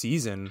 goals a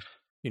season,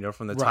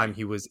 from the time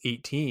he was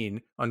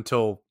 18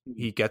 until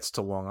he gets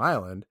to Long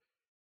Island,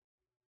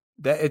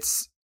 I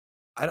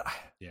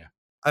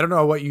don't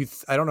know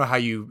I don't know how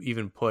you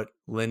even put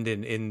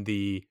Linden in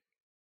the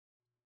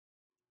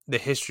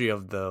history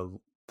of the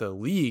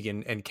league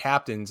and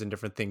captains and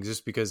different things,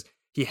 just because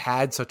he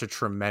had such a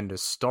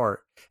tremendous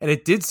start. And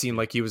it did seem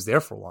like he was there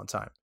for a long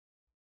time,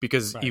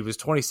 because he was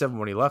 27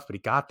 when he left, but he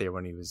got there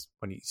when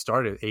he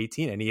started at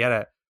 18, and he had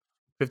a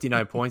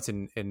 59 points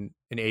in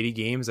 80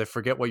 games. I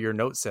forget what your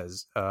note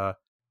says. I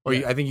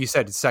think you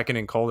said second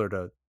in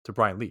Calder to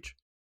Brian Leach,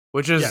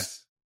 which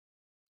is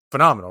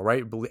phenomenal,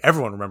 right?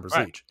 Everyone remembers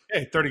Leach.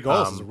 Hey, 30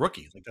 goals as a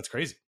rookie. Like, that's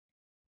crazy.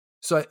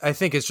 So I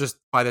think it's just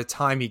by the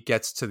time he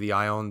gets to the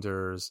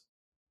Islanders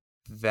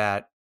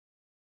that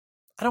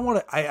I don't want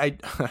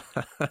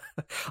to.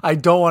 I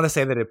don't want to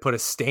say that it put a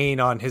stain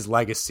on his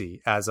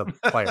legacy as a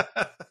player.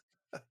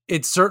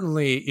 It's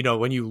certainly,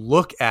 when you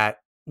look at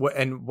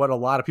what a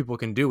lot of people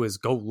can do is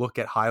go look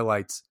at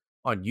highlights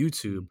on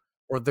YouTube,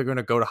 or they're going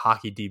to go to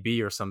Hockey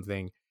DB or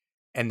something,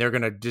 and they're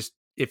going to just,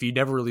 if you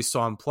never really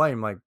saw him play,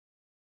 I'm like,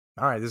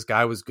 all right, this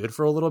guy was good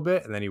for a little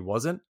bit, and then he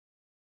wasn't.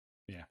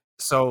 Yeah.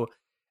 So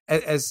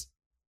as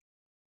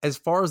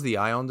far as the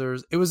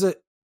Islanders, it was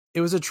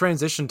a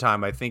transition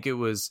time. I think it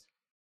was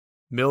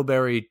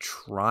Milbury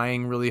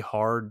trying really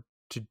hard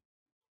to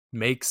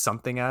make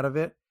something out of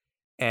it,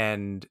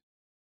 and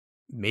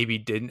maybe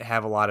didn't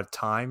have a lot of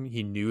time.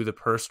 He knew the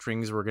purse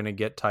strings were going to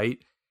get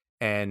tight,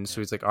 and so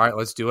he's like, all right,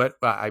 let's do it.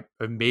 I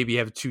maybe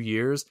have 2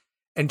 years.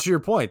 And to your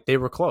point, they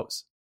were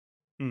close.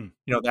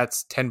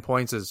 That's 10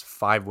 points is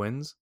 5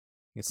 wins.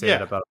 You can say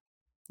that about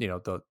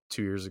the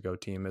 2 years ago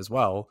team as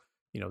well.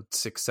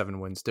 6-7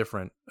 wins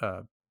different.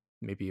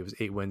 Maybe it was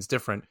 8 wins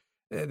different.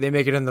 They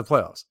make it in the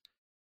playoffs.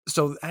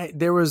 So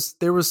there was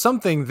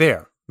something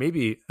there.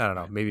 Maybe, I don't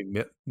know,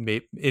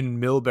 maybe in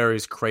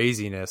Milbury's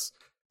craziness,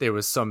 there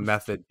was some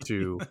method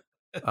to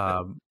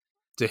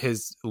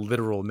his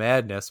literal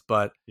madness.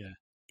 But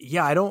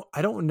I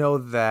don't know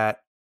that,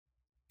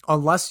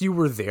 unless you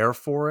were there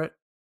for it,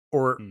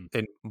 or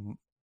in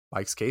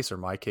Mike's case or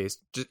my case,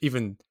 just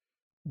even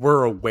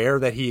were aware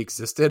that he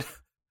existed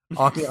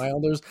on the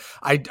Islanders,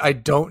 I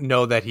don't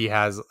know that he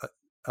has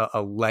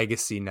a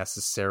legacy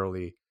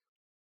necessarily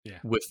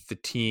with the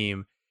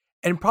team,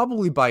 and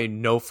probably by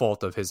no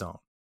fault of his own.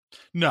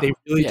 No, they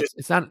really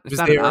it's not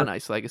an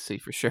on-ice legacy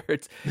for sure.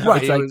 It's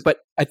like, but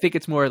I think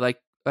it's more like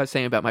I was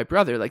saying about my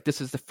brother. Like, this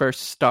is the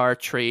first star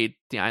trade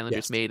the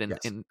Islanders made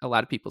in a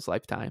lot of people's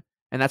lifetime,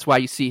 and that's why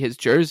you see his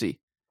jersey.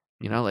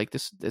 Like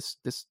this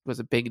was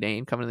a big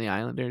name coming to the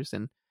Islanders,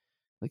 and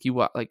I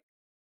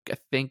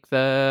think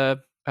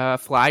the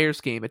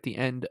Flyers game at the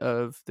end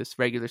of this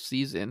regular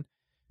season,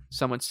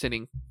 someone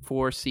sitting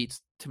 4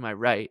 seats to my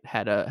right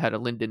had a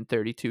Linden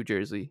 32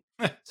 jersey.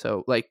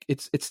 So like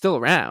it's still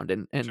around,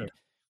 and sure.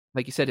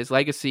 Like you said, his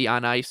legacy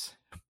on ice,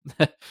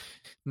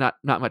 not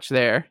much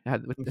there.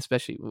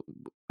 Especially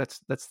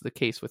that's the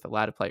case with a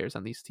lot of players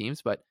on these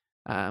teams. But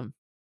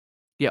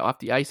off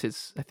the ice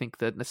is, I think,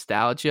 the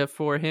nostalgia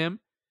for him,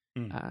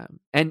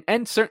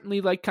 and certainly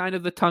like kind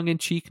of the tongue in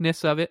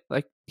cheekness of it.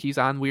 Like, he's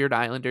on Weird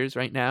Islanders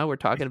right now. We're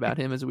talking about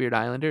him as a Weird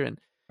Islander, and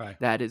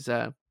that is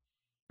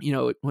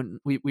when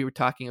we were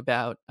talking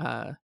about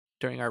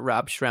during our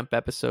Rob Schremp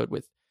episode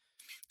with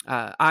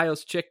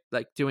Isles Chick,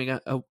 like doing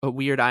a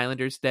Weird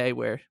Islanders day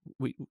where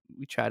we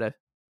try to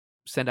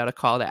send out a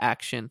call to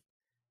action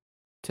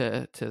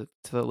to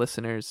the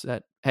listeners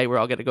that, hey, we're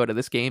all going to go to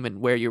this game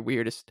and wear your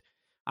weirdest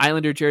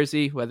Islander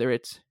jersey, whether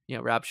it's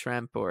Rob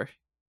Schremp or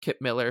Kip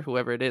Miller,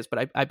 whoever it is.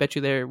 But I bet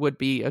you there would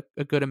be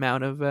a good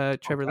amount of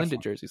Trevor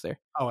Linden jerseys there.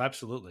 Oh,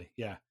 absolutely,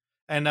 yeah.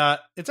 And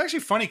it's actually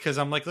funny because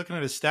I'm like looking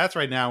at his stats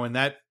right now, and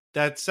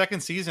that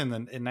second season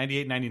in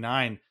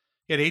 98-99,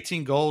 he had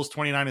 18 goals,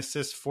 29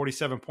 assists,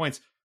 47 points.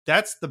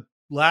 That's the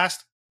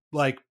last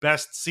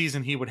best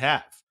season he would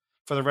have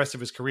for the rest of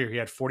his career. He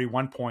had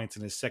 41 points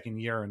in his second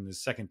year in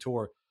his second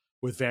tour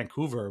with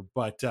Vancouver.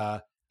 But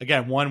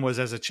again, one was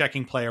as a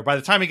checking player. By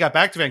the time he got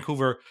back to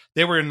Vancouver,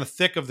 they were in the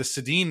thick of the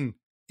Sedin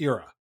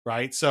era,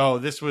 right? So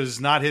this was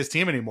not his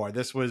team anymore.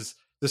 This was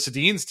the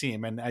Sedin's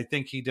team. And I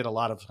think he did a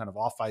lot of kind of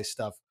off-ice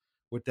stuff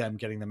with them,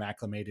 getting them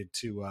acclimated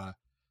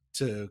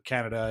to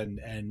Canada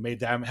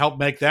and help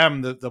make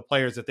them the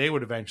players that they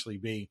would eventually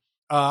be.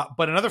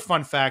 But another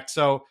fun fact,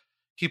 so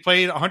he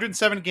played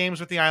 107 games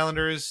with the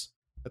Islanders,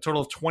 a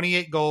total of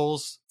 28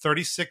 goals,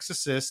 36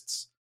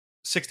 assists,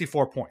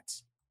 64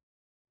 points.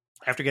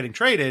 After getting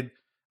traded,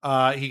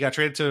 he got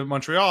traded to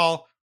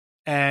Montreal,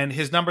 and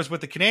his numbers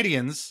with the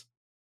Canadiens,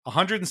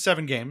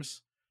 107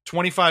 games,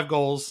 25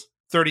 goals,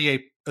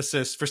 38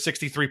 assists for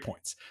 63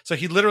 points. So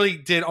he literally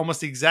did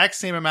almost the exact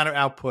same amount of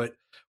output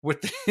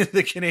with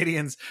the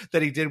Canadiens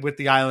that he did with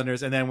the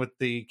Islanders, and then with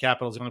the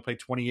Capitals, he only played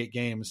 28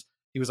 games.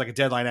 He was like a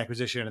deadline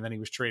acquisition, and then he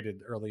was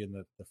traded early in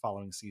the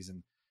following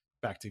season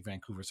back to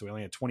Vancouver. So he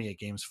only had 28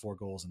 games, 4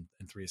 goals,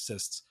 and 3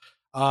 assists.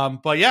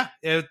 But yeah,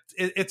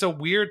 it's a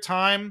weird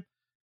time.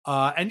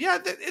 And yeah,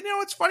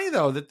 it's funny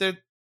though that the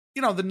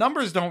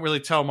numbers don't really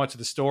tell much of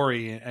the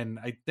story. And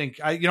I think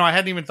I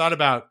hadn't even thought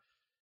about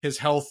his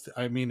health.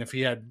 I mean, if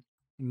he had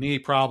knee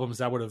problems,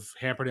 that would have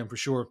hampered him for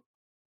sure.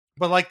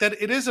 But like that,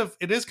 it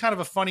is kind of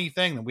a funny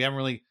thing that we haven't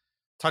really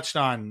touched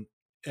on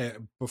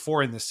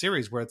before in this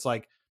series, where it's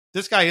like,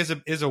 this guy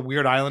is a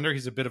weird Islander.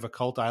 He's a bit of a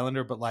cult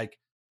Islander, but like,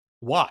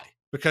 why?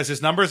 because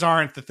his numbers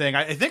aren't the thing.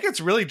 I think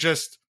it's really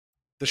just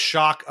the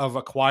shock of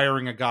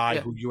acquiring a guy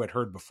who you had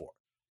heard before.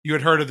 You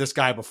had heard of this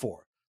guy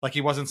before. Like,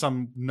 he wasn't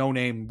some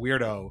no-name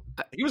weirdo.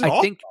 He was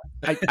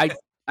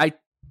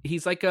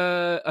he's like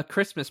a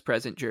Christmas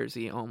present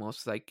jersey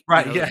almost, like,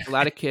 right. You know,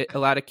 a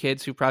lot of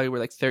kids who probably were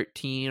like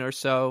 13 or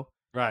so,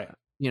 right?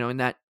 You know, in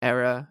that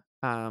era,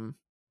 you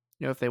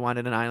know, if they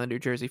wanted an Islander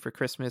jersey for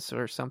Christmas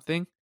or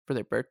something for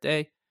their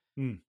birthday,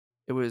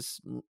 it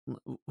was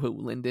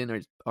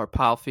Linden or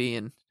Palfy,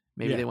 and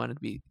maybe they wanted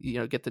to be, you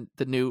know, get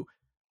the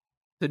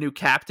new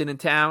captain in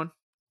town,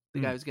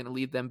 the guy who's going to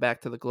lead them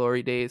back to the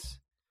glory days.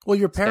 Well,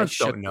 your parents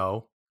don't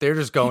know. They're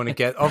just going to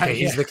get, okay,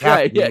 he's the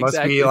captain. He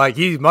must be like,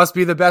 he must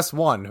be the best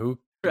one. Who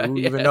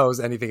even knows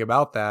anything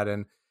about that?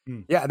 And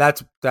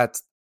that's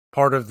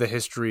part of the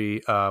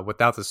history,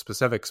 without the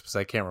specifics, because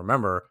I can't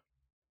remember,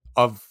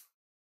 of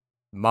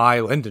my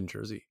Linden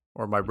jersey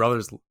or my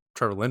brother's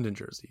Trevor Linden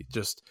jersey.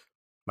 Just,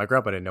 my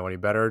grandpa didn't know any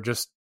better.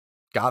 Just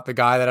got the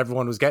guy that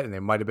everyone was getting. They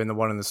might have been the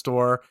one in the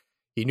store.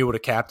 He knew what a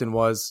captain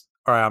was.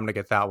 All right, I'm going to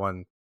get that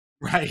one.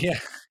 Right. Yeah.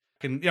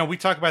 And, you know, we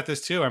talk about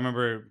this too. I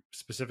remember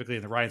specifically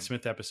in the Ryan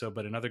Smith episode,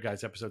 but in other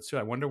guys' episodes too.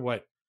 I wonder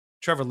what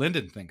Trevor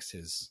Linden thinks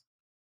his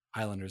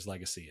Islanders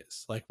legacy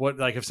is. Like,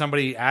 if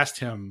somebody asked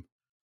him,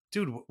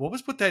 dude, what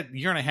was with that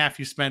year and a half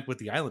you spent with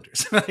the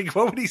Islanders? Like,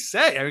 what would he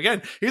say? I mean,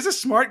 again, he's a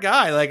smart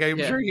guy. Like, I'm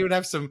sure he would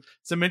have some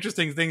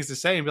interesting things to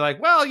say and be like,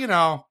 well, you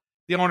know,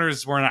 the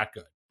owners were not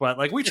good, but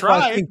like, we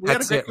tried. I think we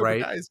that's had a it,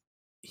 right? guys.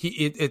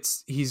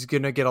 He's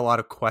going to get a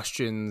lot of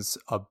questions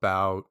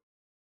about.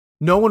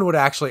 No one would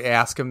actually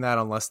ask him that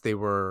unless they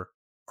were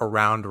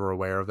around or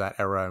aware of that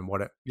era and what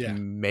it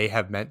may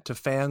have meant to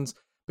fans,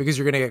 because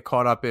you're going to get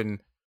caught up in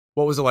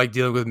what was it like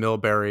dealing with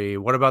Milbury?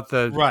 What about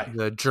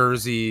the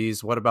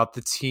jerseys? What about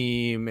the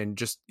team? And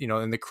just, you know,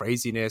 and the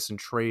craziness and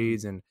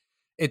trades. And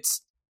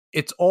it's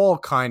all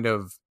kind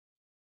of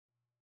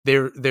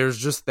there's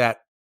just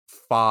that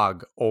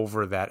fog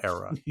over that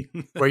era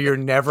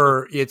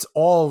where it's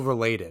all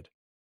related.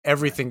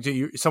 Everything to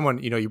you.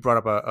 Someone, you know, you brought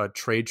up a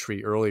trade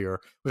tree earlier,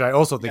 which I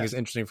also think is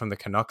interesting from the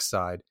Canucks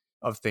side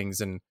of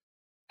things, and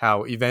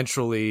how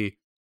eventually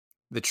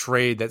the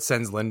trade that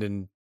sends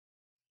Linden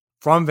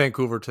from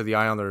Vancouver to the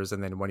Islanders,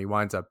 and then when he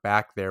winds up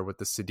back there with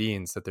the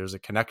Sedins, that there's a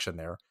connection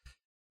there.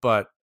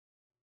 But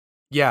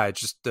yeah,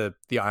 it's just the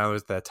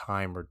Islanders at that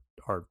time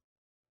are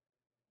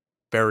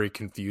very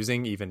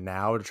confusing even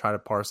now to try to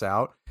parse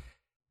out.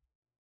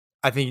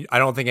 I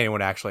don't think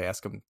anyone actually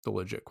asked him the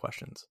legit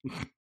questions.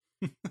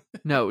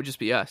 No, it would just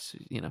be us,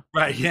 you know.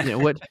 Right? Yeah. You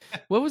know,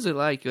 what was it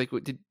like? Like,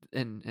 what did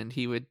and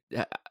he would.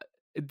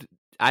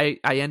 I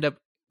end up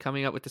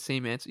coming up with the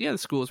same answer. Yeah, the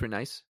schools were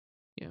nice.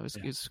 You know,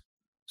 it was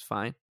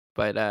fine.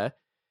 But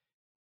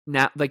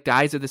now, like,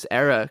 guys of this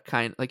era,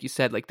 kind like you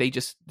said, like they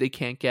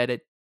can't get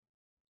it.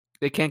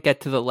 They can't get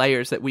to the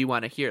layers that we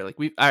want to hear. Like,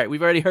 we've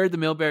already heard the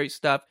Milbury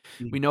stuff.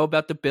 We know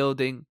about the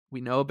building.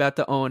 We know about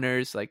the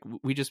owners. Like,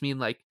 we just mean,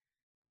 like,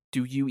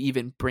 do you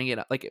even bring it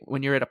up? Like,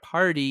 when you're at a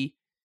party.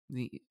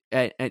 You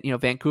know,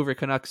 Vancouver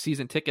Canucks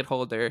season ticket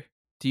holder,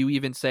 do you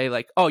even say,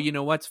 like, oh, you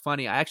know what's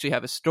funny? I actually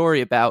have a story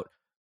about,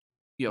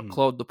 you know,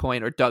 Claude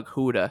Lapointe or Doug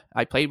Huda.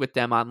 I played with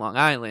them on Long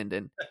Island,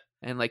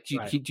 and like, do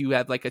you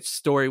have like a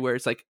story where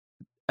it's like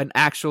an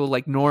actual,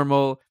 like,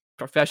 normal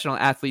professional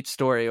athlete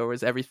story, or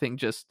was everything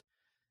just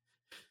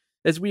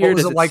as weird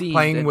as it like seemed?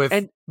 Playing with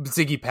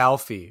Ziggy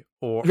Palfy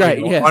or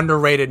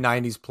underrated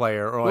 '90s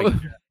player, or like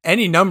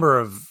any number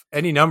of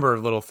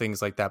little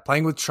things like that.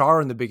 Playing with Char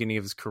in the beginning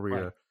of his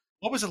career. Right.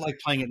 What was it like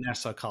playing at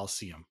Nassau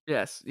Coliseum?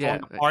 Yes, yeah.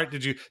 Apart?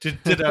 Did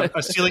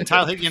a ceiling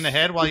tile hit you in the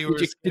head while you were?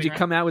 Did you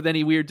come out with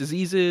any weird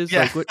diseases?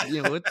 Yeah. Like, what,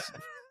 you know,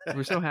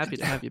 we're so happy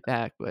to have you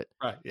back, but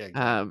right, yeah,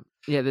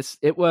 exactly.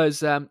 It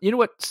was. You know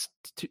what's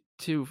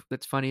too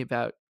that's funny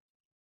about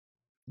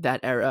that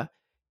era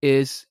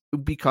is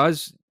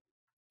because,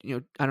 you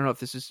know, I don't know if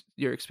this is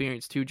your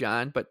experience too,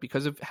 John, but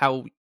because of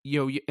how,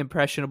 you know,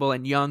 impressionable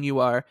and young you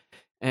are,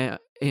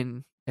 at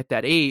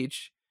that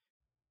age,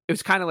 it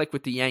was kind of like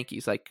with the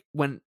Yankees. Like,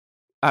 when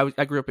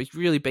I grew up a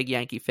really big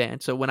Yankee fan.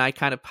 So when I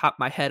kind of popped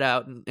my head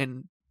out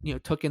and you know,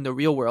 took in the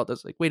real world, I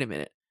was like, wait a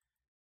minute.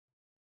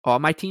 All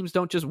my teams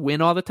don't just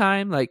win all the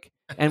time. Like,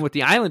 and with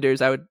the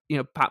Islanders, I would, you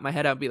know, pop my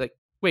head out and be like,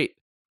 wait,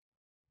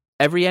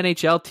 every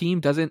NHL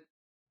team doesn't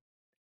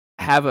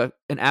have an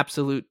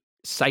absolute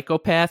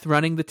psychopath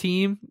running the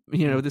team.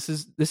 You know, this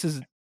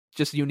is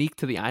just unique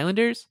to the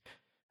Islanders.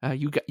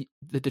 You got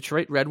the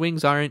Detroit Red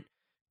Wings aren't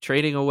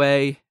trading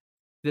away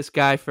this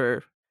guy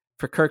for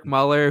Kirk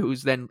Muller,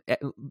 who's then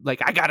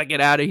like, I gotta get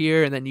out of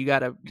here, and then you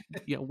gotta,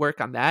 you know, work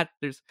on that.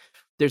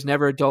 There's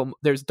never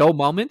there's dull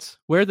moments.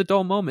 Where are the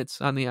dull moments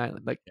on the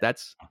island? Like,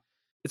 it's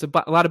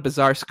a lot of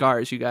bizarre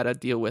scars you gotta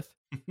deal with.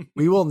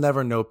 We will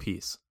never know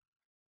peace.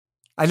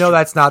 I know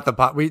that's not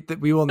the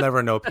we will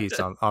never know peace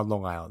on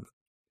Long Island.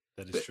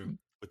 That is true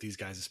with these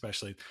guys,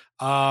 especially.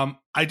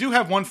 I do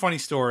have one funny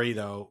story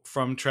though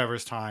from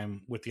Trevor's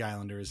time with the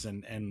Islanders,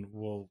 and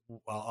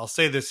I'll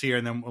say this here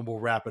and then we'll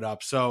wrap it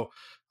up. So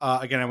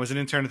again, I was an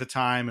intern at the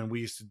time, and we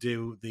used to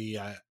do the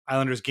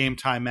Islanders Game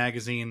Time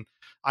magazine.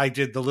 I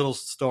did the little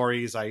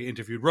stories. I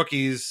interviewed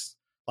rookies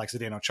like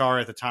Zdeno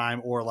Chara at the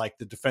time, or like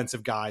the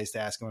defensive guys to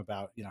ask them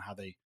about, how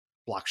they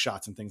block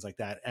shots and things like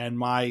that. And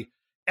my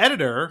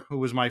editor, who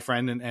was my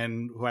friend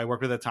and who I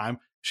worked with at the time,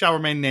 shall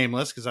remain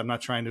nameless because I'm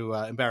not trying to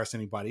embarrass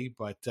anybody,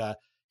 but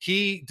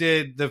he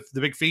did the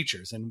big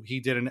features, and he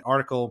did an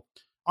article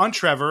on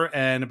Trevor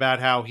and about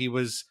how he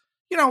was,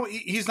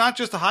 he's not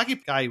just a hockey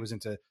guy. He was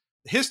into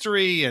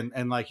history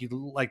and like he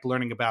liked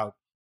learning about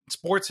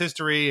sports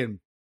history, and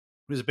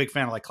he was a big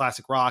fan of like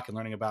classic rock and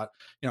learning about,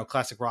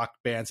 classic rock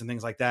bands and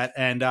things like that.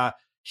 And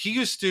he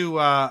used to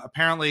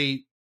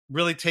apparently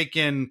really take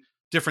in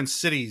different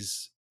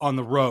cities on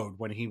the road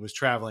when he was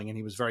traveling, and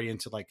he was very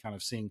into like kind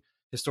of seeing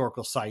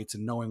historical sites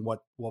and knowing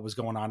what was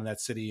going on in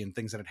that city and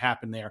things that had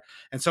happened there.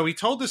 And so he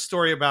told this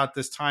story about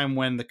this time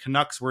when the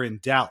Canucks were in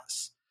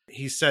Dallas.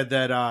 He said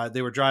that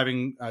they were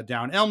driving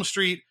down Elm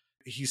Street.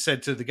 He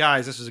said to the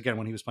guys, this was again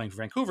when he was playing for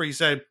Vancouver, he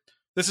said,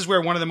 this is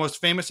where one of the most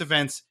famous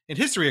events in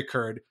history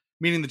occurred,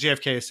 meaning the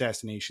JFK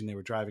assassination. They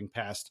were driving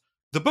past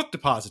the book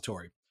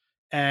depository.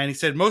 And he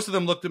said, most of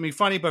them looked at me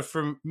funny, but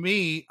for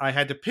me, I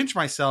had to pinch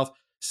myself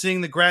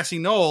seeing the grassy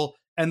knoll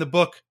and the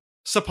book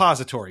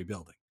suppository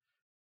building.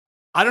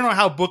 I don't know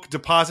how book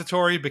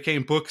depository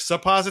became book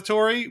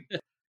suppository.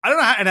 I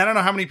don't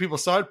know how many people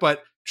saw it,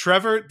 but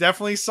Trevor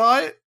definitely saw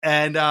it.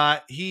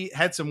 And he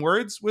had some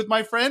words with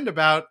my friend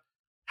about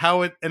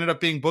how it ended up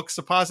being book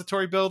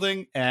suppository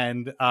building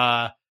and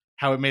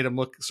how it made him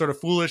look sort of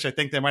foolish. I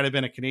think there might have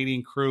been a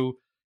Canadian crew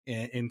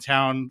in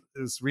town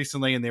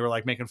recently, and they were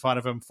like making fun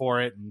of him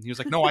for it. And he was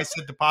like, no, I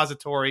said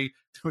depository.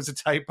 It was a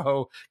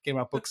typo. Came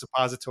out book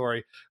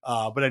suppository.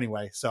 But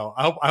anyway, so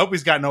I hope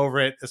he's gotten over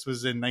it. This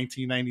was in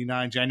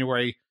 1999,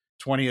 January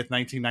 20th,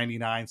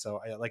 1999. So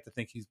I like to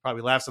think he's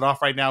probably laughs it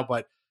off right now,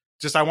 but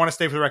just, I want to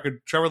stay for the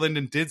record. Trevor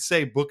Linden did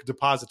say book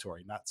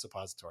depository, not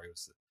suppository.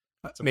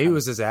 Maybe it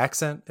was his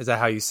accent. Is that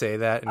how you say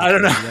that? I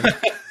don't know.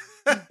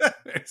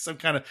 Some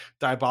kind of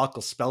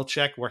diabolical spell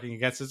check working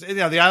against us.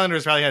 The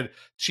Islanders probably had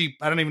cheap.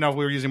 I don't even know if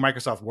we were using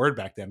Microsoft Word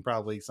back then.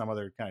 Probably some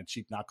other kind of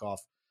cheap knockoff,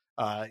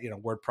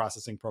 word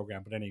processing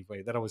program. But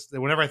anyway,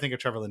 whenever I think of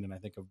Trevor Linden, I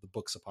think of the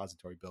book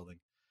suppository building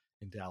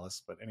in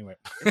Dallas. But anyway,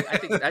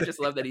 I just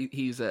love that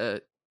he's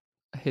a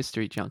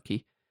history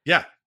junkie.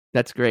 Yeah,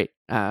 that's great.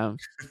 I'm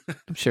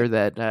sure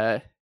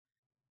that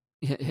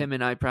him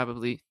and I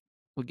probably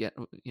will get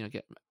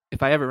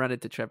if I ever run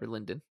into Trevor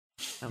Linden,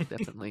 I would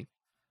definitely.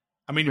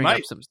 I mean, you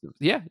might.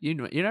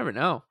 You never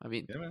know. I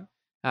mean,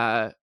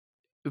 but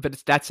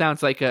that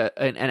sounds like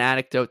an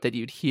anecdote that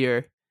you'd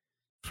hear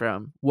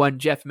from one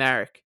Jeff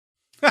Marek.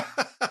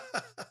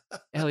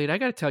 Elliot, I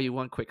got to tell you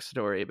one quick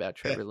story about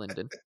Trevor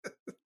Linden.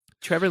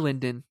 Trevor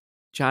Linden,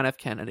 John F.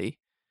 Kennedy,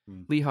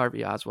 Lee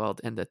Harvey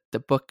Oswald, and the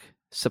book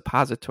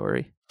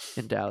Suppository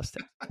in Dallas.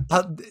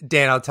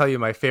 Dan, I'll tell you,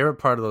 my favorite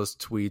part of those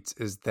tweets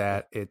is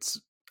that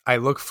I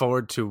look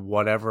forward to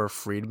whatever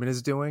Friedman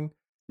is doing.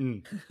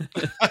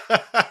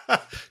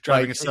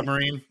 Driving a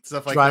submarine,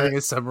 stuff like driving that.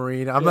 A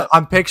submarine.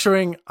 I'm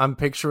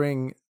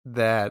picturing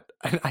that.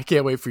 I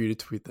can't wait for you to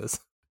tweet this.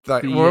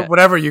 Like,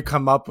 whatever you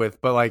come up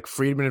with, but like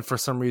Friedman for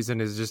some reason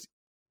is just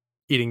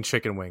eating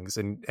chicken wings,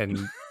 and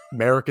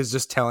Merrick is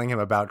just telling him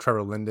about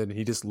Trevor Linden, and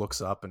he just looks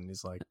up and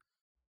he's like,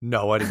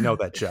 "No, I didn't know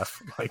that, Jeff."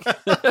 Like,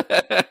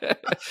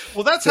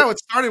 well, that's how it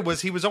started.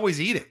 Was he was always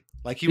eating?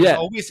 Like he was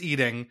always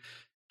eating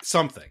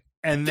something,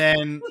 and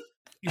then.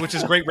 Which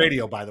is great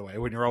radio, by the way,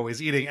 when you're always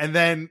eating. And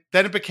then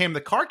it became the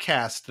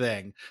CarCast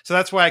thing. So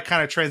that's why I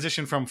kind of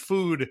transitioned from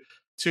food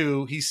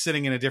to he's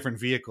sitting in a different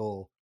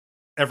vehicle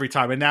every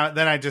time. And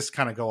then I just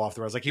kind of go off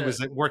the rails. Like he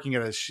was working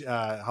at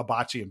a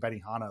hibachi in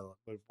Benihana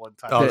one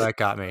time. Oh, that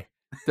got me.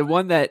 The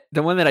one that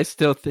I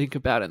still think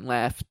about and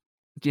laugh,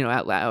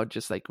 out loud,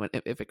 just like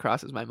if it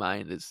crosses my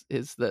mind,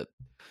 is the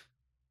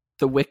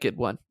Wicked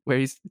one, where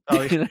he's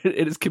in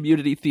his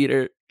community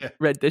theater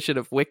rendition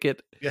of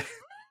Wicked. Yeah.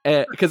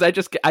 Because I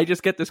just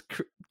get this,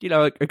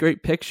 a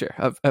great picture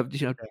of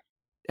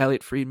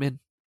Elliot Friedman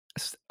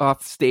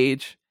off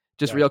stage,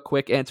 just real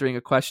quick answering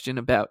a question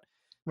about,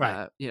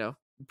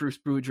 Bruce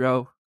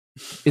Boudreau.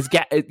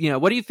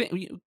 What do you think?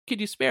 Could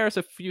you spare us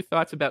a few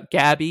thoughts about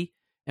Gabby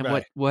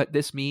and what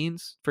this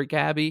means for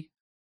Gabby,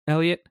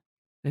 Elliot?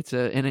 It's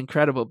an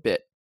incredible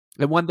bit,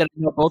 and one that I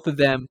know both of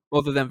them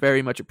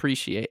very much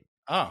appreciate.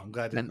 Oh, I'm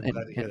glad to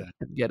hear that.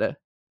 And get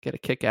a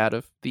kick out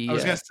of the. I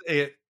was going to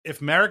say, if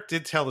Marek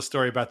did tell the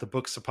story about the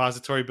book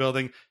suppository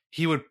building,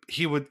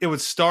 it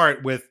would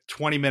start with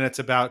 20 minutes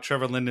about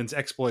Trevor Linden's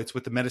exploits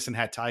with the Medicine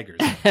Hat Tigers.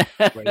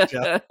 Right,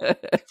 Jeff?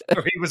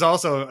 He was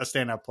also a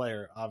standout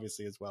player,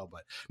 obviously, as well.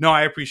 But no,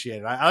 I appreciate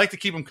it. I like to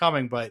keep them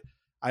coming, but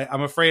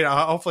I'm afraid.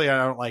 Hopefully,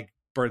 I don't like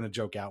burn the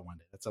joke out one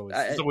day. That's always.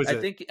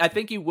 I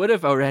think you would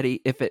have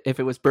already if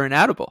it was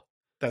burnoutable.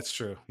 That's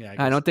true. Yeah,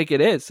 I don't think it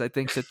is. I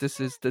think that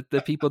this is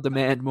the people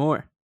demand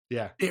more.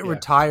 Yeah, it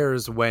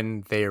retires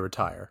when they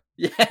retire.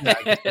 Yeah,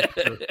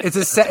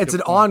 it's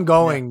an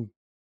ongoing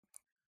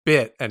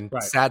bit and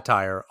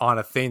satire on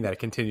a thing that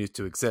continues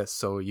to exist.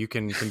 So you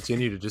can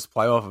continue to just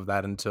play off of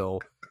that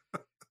until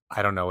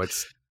I don't know,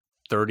 it's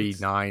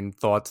 39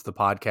 thoughts the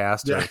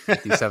podcast or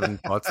 57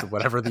 thoughts,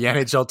 whatever the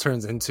NHL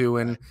turns into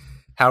in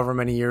however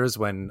many years,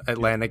 when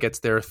Atlanta gets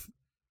their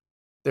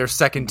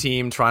second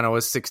team, Toronto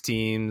has 6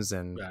 teams,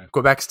 and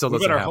Quebec still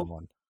doesn't have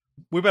one.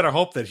 We better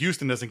hope that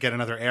Houston doesn't get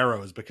another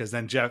Arrows, because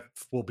then Jeff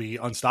will be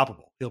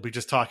unstoppable. He'll be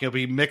just talking. He'll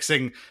be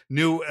mixing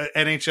new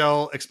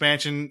NHL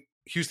expansion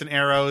Houston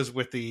Arrows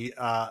with the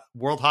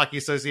World Hockey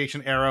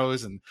Association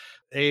Arrows and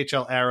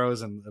AHL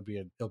Arrows, and it'll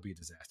be a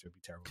disaster. It'll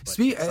be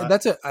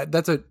terrible.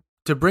 That's a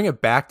to bring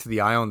it back to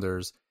the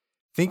Islanders.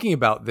 Thinking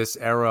about this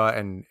era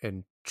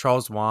and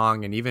Charles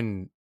Wang,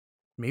 and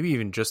maybe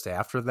even just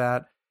after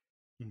that,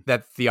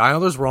 that the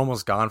Islanders were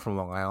almost gone from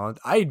Long Island.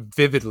 I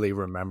vividly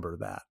remember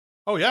that.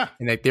 Oh yeah,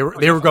 and they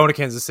were going to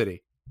Kansas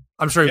City.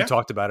 I'm sure you've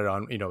talked about it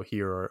on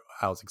here or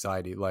Al's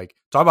Anxiety. Like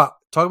talk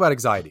about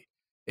anxiety.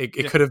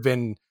 It could have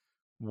been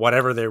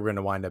whatever they were going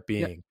to wind up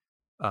being.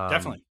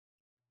 Definitely.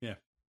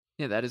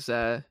 Yeah, that is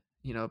a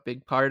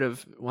big part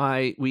of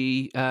why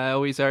we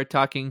always are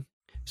talking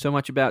so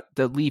much about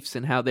the Leafs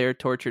and how they're a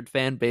tortured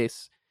fan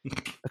base,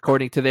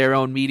 according to their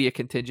own media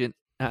contingent,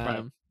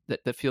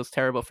 that feels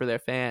terrible for their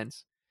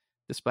fans,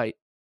 despite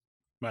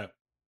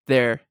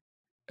their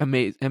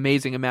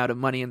amazing amount of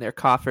money in their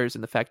coffers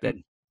and the fact that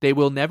they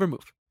will never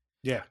move.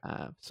 Yeah.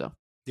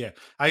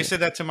 I say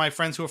that to my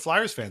friends who are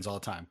Flyers fans all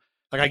the time.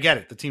 Like, I get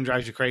it. The team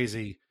drives you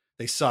crazy.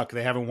 They suck.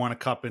 They haven't won a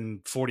cup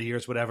in 40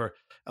 years, whatever.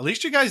 At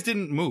least you guys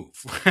didn't move.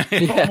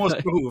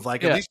 Almost move.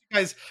 Like, at least you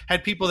guys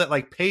had people that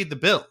like paid the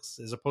bills,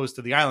 as opposed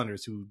to the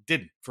Islanders who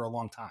didn't for a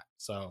long time.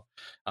 So,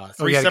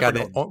 the guy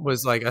that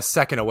was like a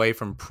second away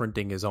from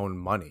printing his own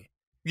money.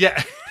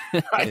 Yeah.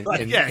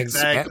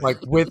 Exactly. Like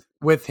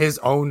with his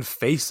own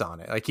face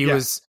on it. Like he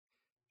was.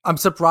 I'm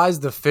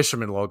surprised the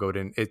fisherman logo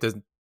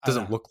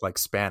doesn't look like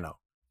Spano.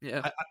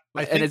 Yeah,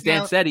 and as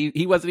Dan said,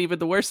 he wasn't even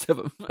the worst of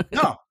them.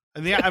 No,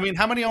 and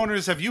how many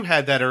owners have you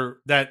had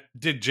that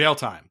did jail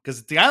time?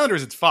 Because the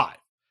Islanders, it's 5.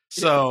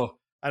 So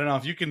I don't know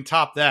if you can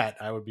top that.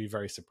 I would be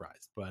very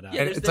surprised. But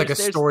it's like a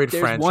storied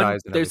franchise.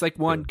 There's like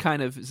one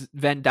kind of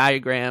Venn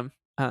diagram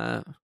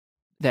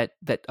that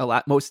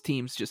most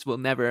teams just will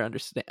never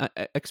understand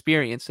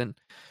experience, and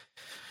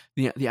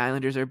the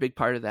Islanders are a big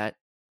part of that.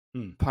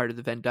 Part of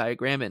the Venn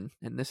diagram, and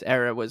this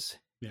era was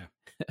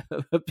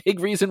a big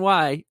reason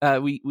why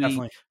we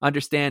Definitely.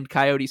 Understand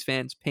Coyotes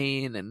fans'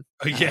 pain, and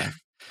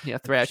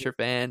Thrasher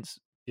fans,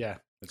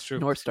 that's true,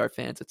 North Star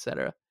fans,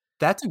 etc.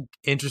 That's an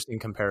interesting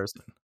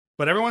comparison.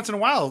 But every once in a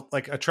while,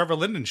 like a Trevor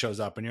Linden shows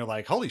up, and you're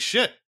like, "Holy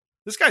shit,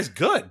 this guy's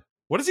good!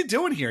 What is he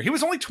doing here?" He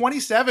was only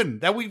 27.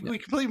 That we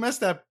completely missed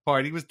that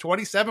part. He was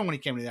 27 when he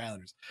came to the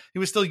Islanders. He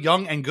was still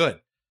young and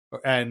good,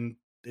 and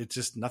it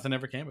just nothing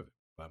ever came of it.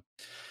 But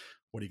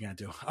what are you going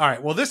to do? All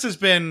right. Well, this has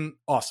been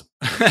awesome.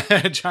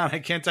 John, I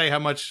can't tell you how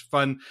much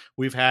fun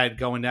we've had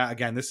going down.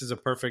 Again, this is a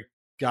perfect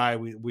guy.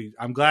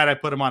 I'm glad I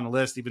put him on the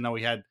list, even though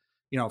he had,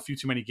 a few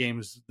too many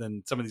games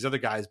than some of these other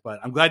guys, but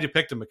I'm glad you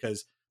picked him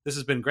because this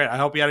has been great. I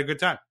hope you had a good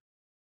time.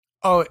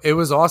 Oh, it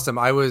was awesome.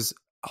 I was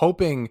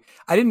hoping,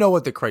 I didn't know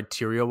what the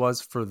criteria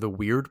was for the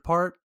weird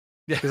part.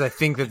 Because I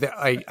think that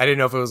I didn't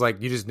know if it was like,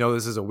 you just know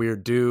this is a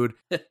weird dude.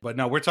 But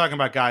no, we're talking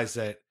about guys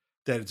that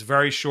it's a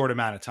very short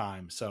amount of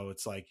time. So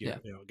it's like,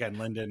 again,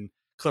 Linden,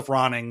 Cliff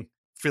Ronning,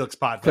 Felix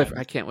Potvin.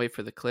 I can't wait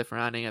for the Cliff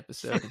Ronning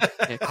episode.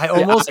 I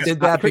almost did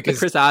that because the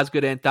Chris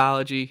Osgood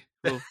anthology.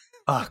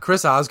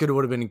 Chris Osgood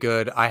would have been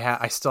good.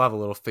 I still have a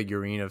little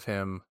figurine of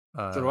him.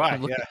 So do I.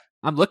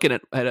 I'm looking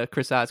at a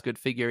Chris Osgood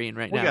figurine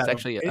right now. It's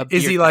actually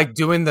is he like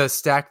doing the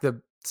stack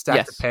the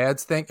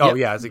pads thing? Oh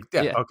yeah,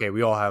 okay.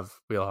 We all have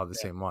the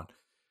same one.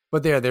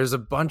 But there's a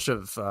bunch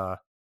of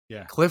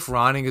Cliff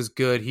Ronning is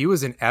good. He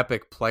was an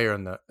epic player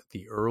in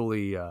the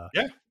early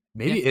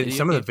maybe in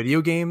some of the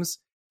video games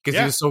because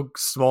he was so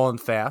small and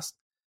fast.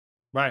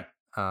 Right.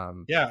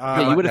 You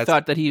would have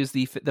thought that he was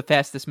the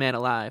fastest man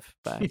alive.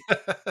 But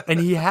and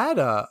he had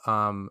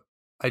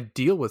a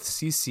deal with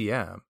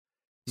CCM.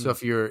 So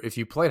if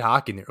you played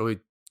hockey in the early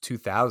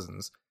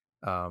 2000s,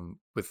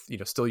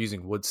 with still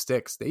using wood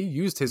sticks, they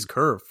used his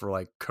curve for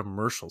like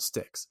commercial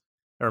sticks.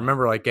 I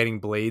remember like getting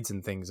blades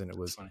and things, and it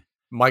was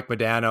Mike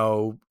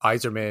Modano,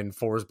 Yzerman,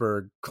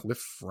 Forsberg,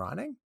 Cliff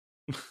Ronning.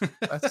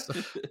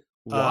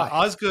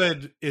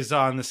 Osgood is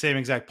on the same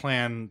exact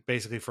plan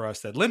basically for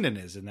us that Linden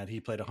is, in that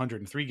he played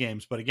 103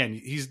 games. But again,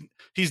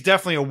 he's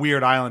definitely a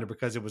weird Islander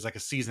because it was like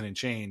a season and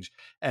change,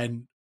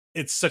 and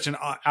it's such an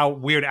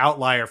weird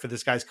outlier for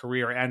this guy's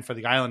career and for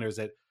the Islanders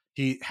that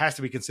he has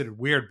to be considered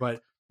weird.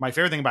 But my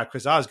favorite thing about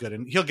Chris Osgood,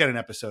 and he'll get an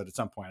episode at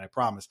some point, I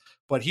promise,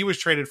 but he was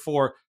traded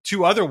for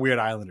 2 other weird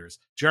Islanders,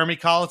 Jeremy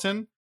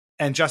Colleton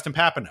and Justin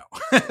Papineau.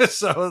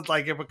 So it's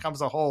like it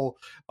becomes a whole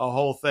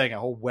thing, a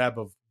whole web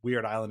of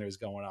weird Islanders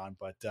going on.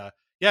 But there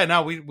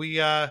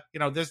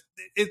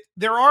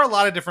are a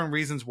lot of different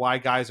reasons why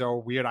guys are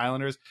weird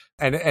Islanders.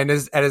 And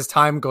as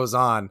time goes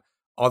on,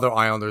 other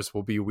Islanders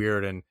will be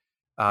weird. And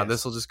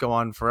This will just go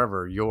on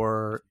forever.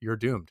 You're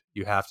doomed.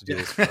 You have to do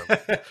this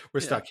forever.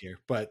 We're stuck here.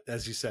 But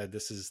as you said,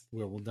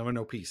 we'll never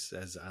know peace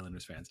as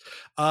Islanders fans.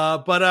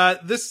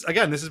 But this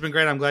has been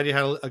great. I'm glad you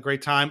had a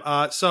great time.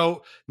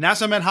 So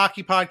Nassau Men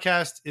Hockey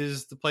Podcast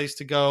is the place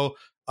to go.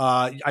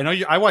 I know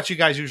I watch you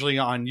guys usually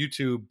on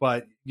YouTube,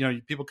 but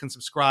people can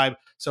subscribe.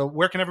 So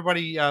where can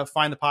everybody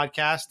find the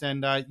podcast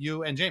and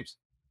you and James?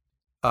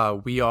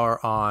 We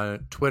are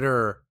on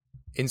Twitter,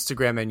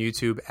 Instagram, and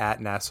YouTube at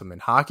Nassau Men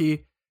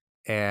Hockey.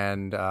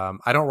 And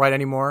I don't write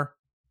anymore,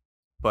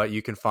 but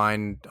you can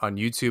find on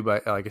YouTube,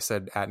 like I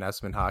said, at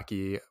Nassau Men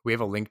Hockey. We have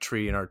a link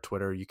tree in our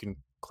Twitter. You can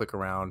click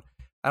around.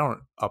 I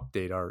don't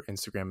update our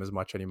Instagram as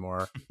much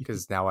anymore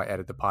because now I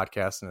edit the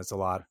podcast and it's a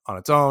lot on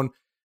its own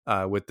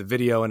with the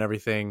video and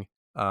everything.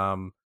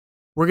 We're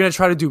going to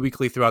try to do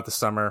weekly throughout the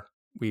summer.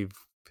 We've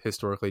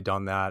historically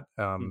done that.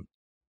 And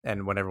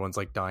when everyone's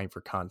like dying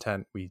for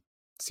content, we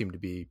seem to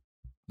be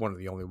one of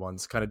the only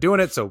ones kind of doing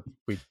it, so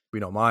we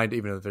don't mind,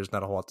 even if there's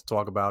not a whole lot to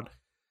talk about.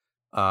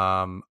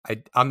 I'm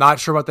not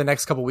sure about the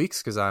next couple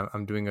weeks because I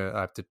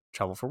have to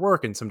travel for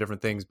work and some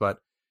different things, but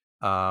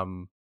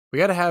we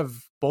got to have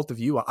both of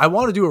you. I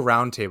want to do a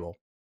roundtable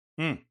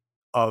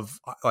of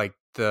like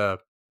the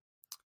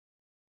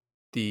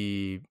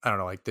I don't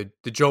know, like the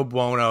Joe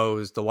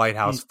Buonos, the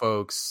Lighthouse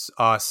folks,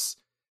 us,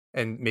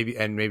 and maybe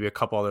a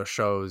couple other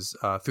shows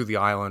through the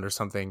island or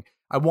something.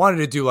 I wanted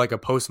to do like a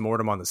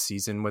post-mortem on the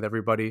season with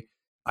everybody.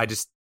 I'm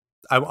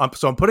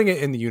putting it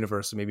in the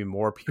universe, so maybe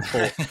more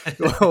people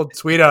will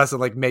tweet us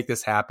and like make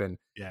this happen.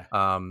 Yeah.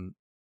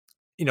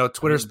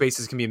 Twitter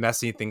Spaces can be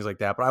messy and things like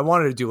that, but I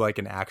wanted to do like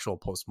an actual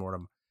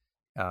postmortem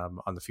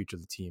on the future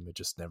of the team. It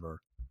just never.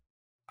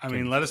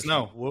 Let us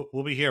know.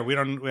 We'll be here. We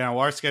don't.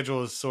 Our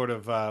schedule is sort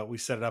of we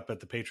set it up at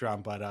the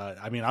Patreon, but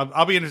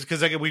I'll be interested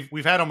because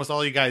we've had almost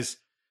all you guys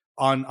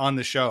on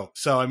the show.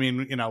 So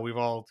we've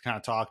all kind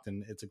of talked,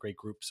 and it's a great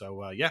group. So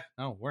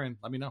we're in.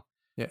 Let me know.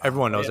 Yeah,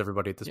 everyone knows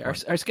everybody at this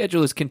point. Our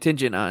schedule is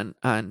contingent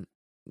on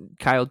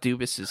Kyle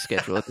Dubas's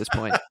schedule at this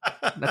point.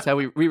 That's how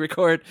we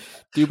record.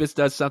 Dubas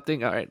does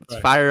something. All right,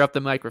 let's fire up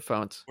the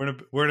microphones.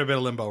 We're in a bit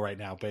of limbo right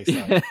now, based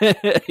on.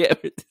 Yeah,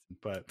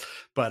 but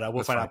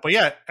we'll find out. But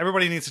yeah,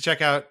 everybody needs to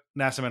check out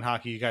Nassau Men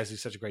Hockey. You guys do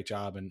such a great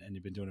job, and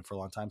you've been doing it for a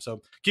long time.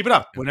 So keep it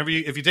up.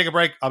 If you take a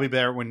break, I'll be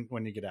there when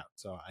you get out.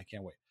 So I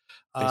can't wait.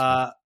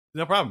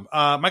 No problem.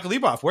 Michael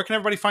Leboff, where can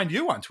everybody find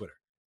you on Twitter?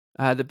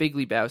 The Big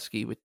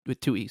Lebowski with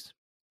 2 E's.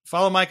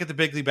 Follow Mike at the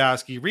Big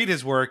Lebowski, read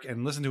his work,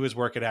 and listen to his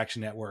work at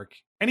Action Network.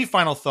 Any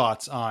final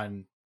thoughts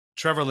on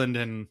Trevor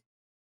Linden,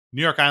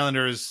 New York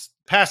Islanders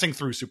passing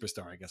through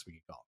superstar, I guess we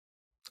could call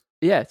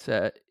it? Yeah, it's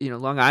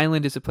Long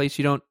Island is a place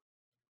you don't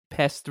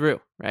pass through,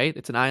 right?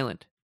 It's an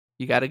island.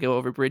 You got to go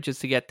over bridges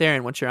to get there,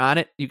 and once you're on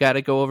it, you got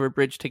to go over a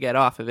bridge to get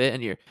off of it,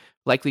 and you're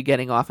likely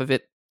getting off of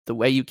it the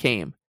way you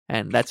came,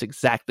 and that's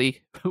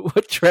exactly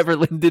what Trevor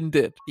Linden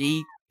did.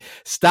 He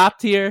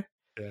stopped here.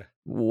 Yeah.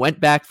 Went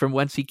back from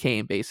whence he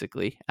came,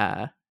 basically,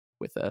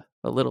 with a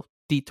little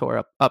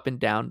detour up and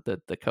down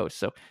the coast.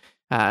 So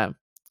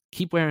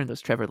keep wearing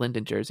those Trevor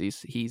Linden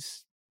jerseys. He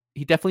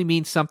definitely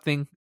means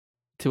something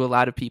to a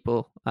lot of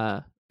people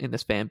in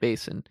this fan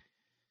base, and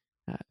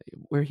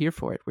we're here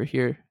for it. We're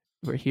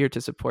here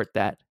to support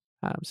that.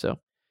 So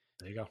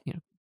there you go.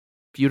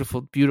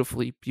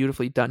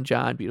 Beautifully done,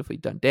 John. Beautifully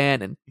done,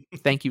 Dan. And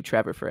thank you,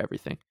 Trevor, for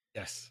everything.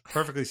 Yes,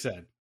 perfectly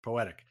said.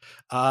 Poetic.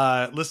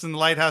 Listen to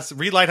Lighthouse,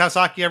 read Lighthouse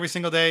Hockey every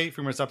single day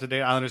for most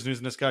up-to-date Islanders news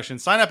and discussion.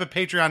 Sign up at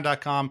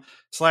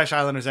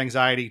patreon.com/Islanders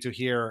Anxiety to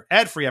hear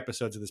ad-free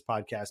episodes of this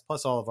podcast,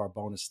 plus all of our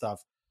bonus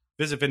stuff.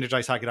 Visit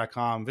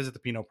VintageIceHockey.com, visit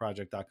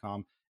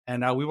thepinoproject.com,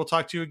 and we will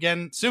talk to you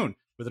again soon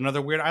with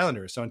another Weird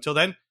Islander. So until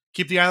then,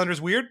 keep the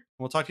Islanders weird, and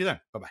we'll talk to you then.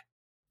 Bye-bye.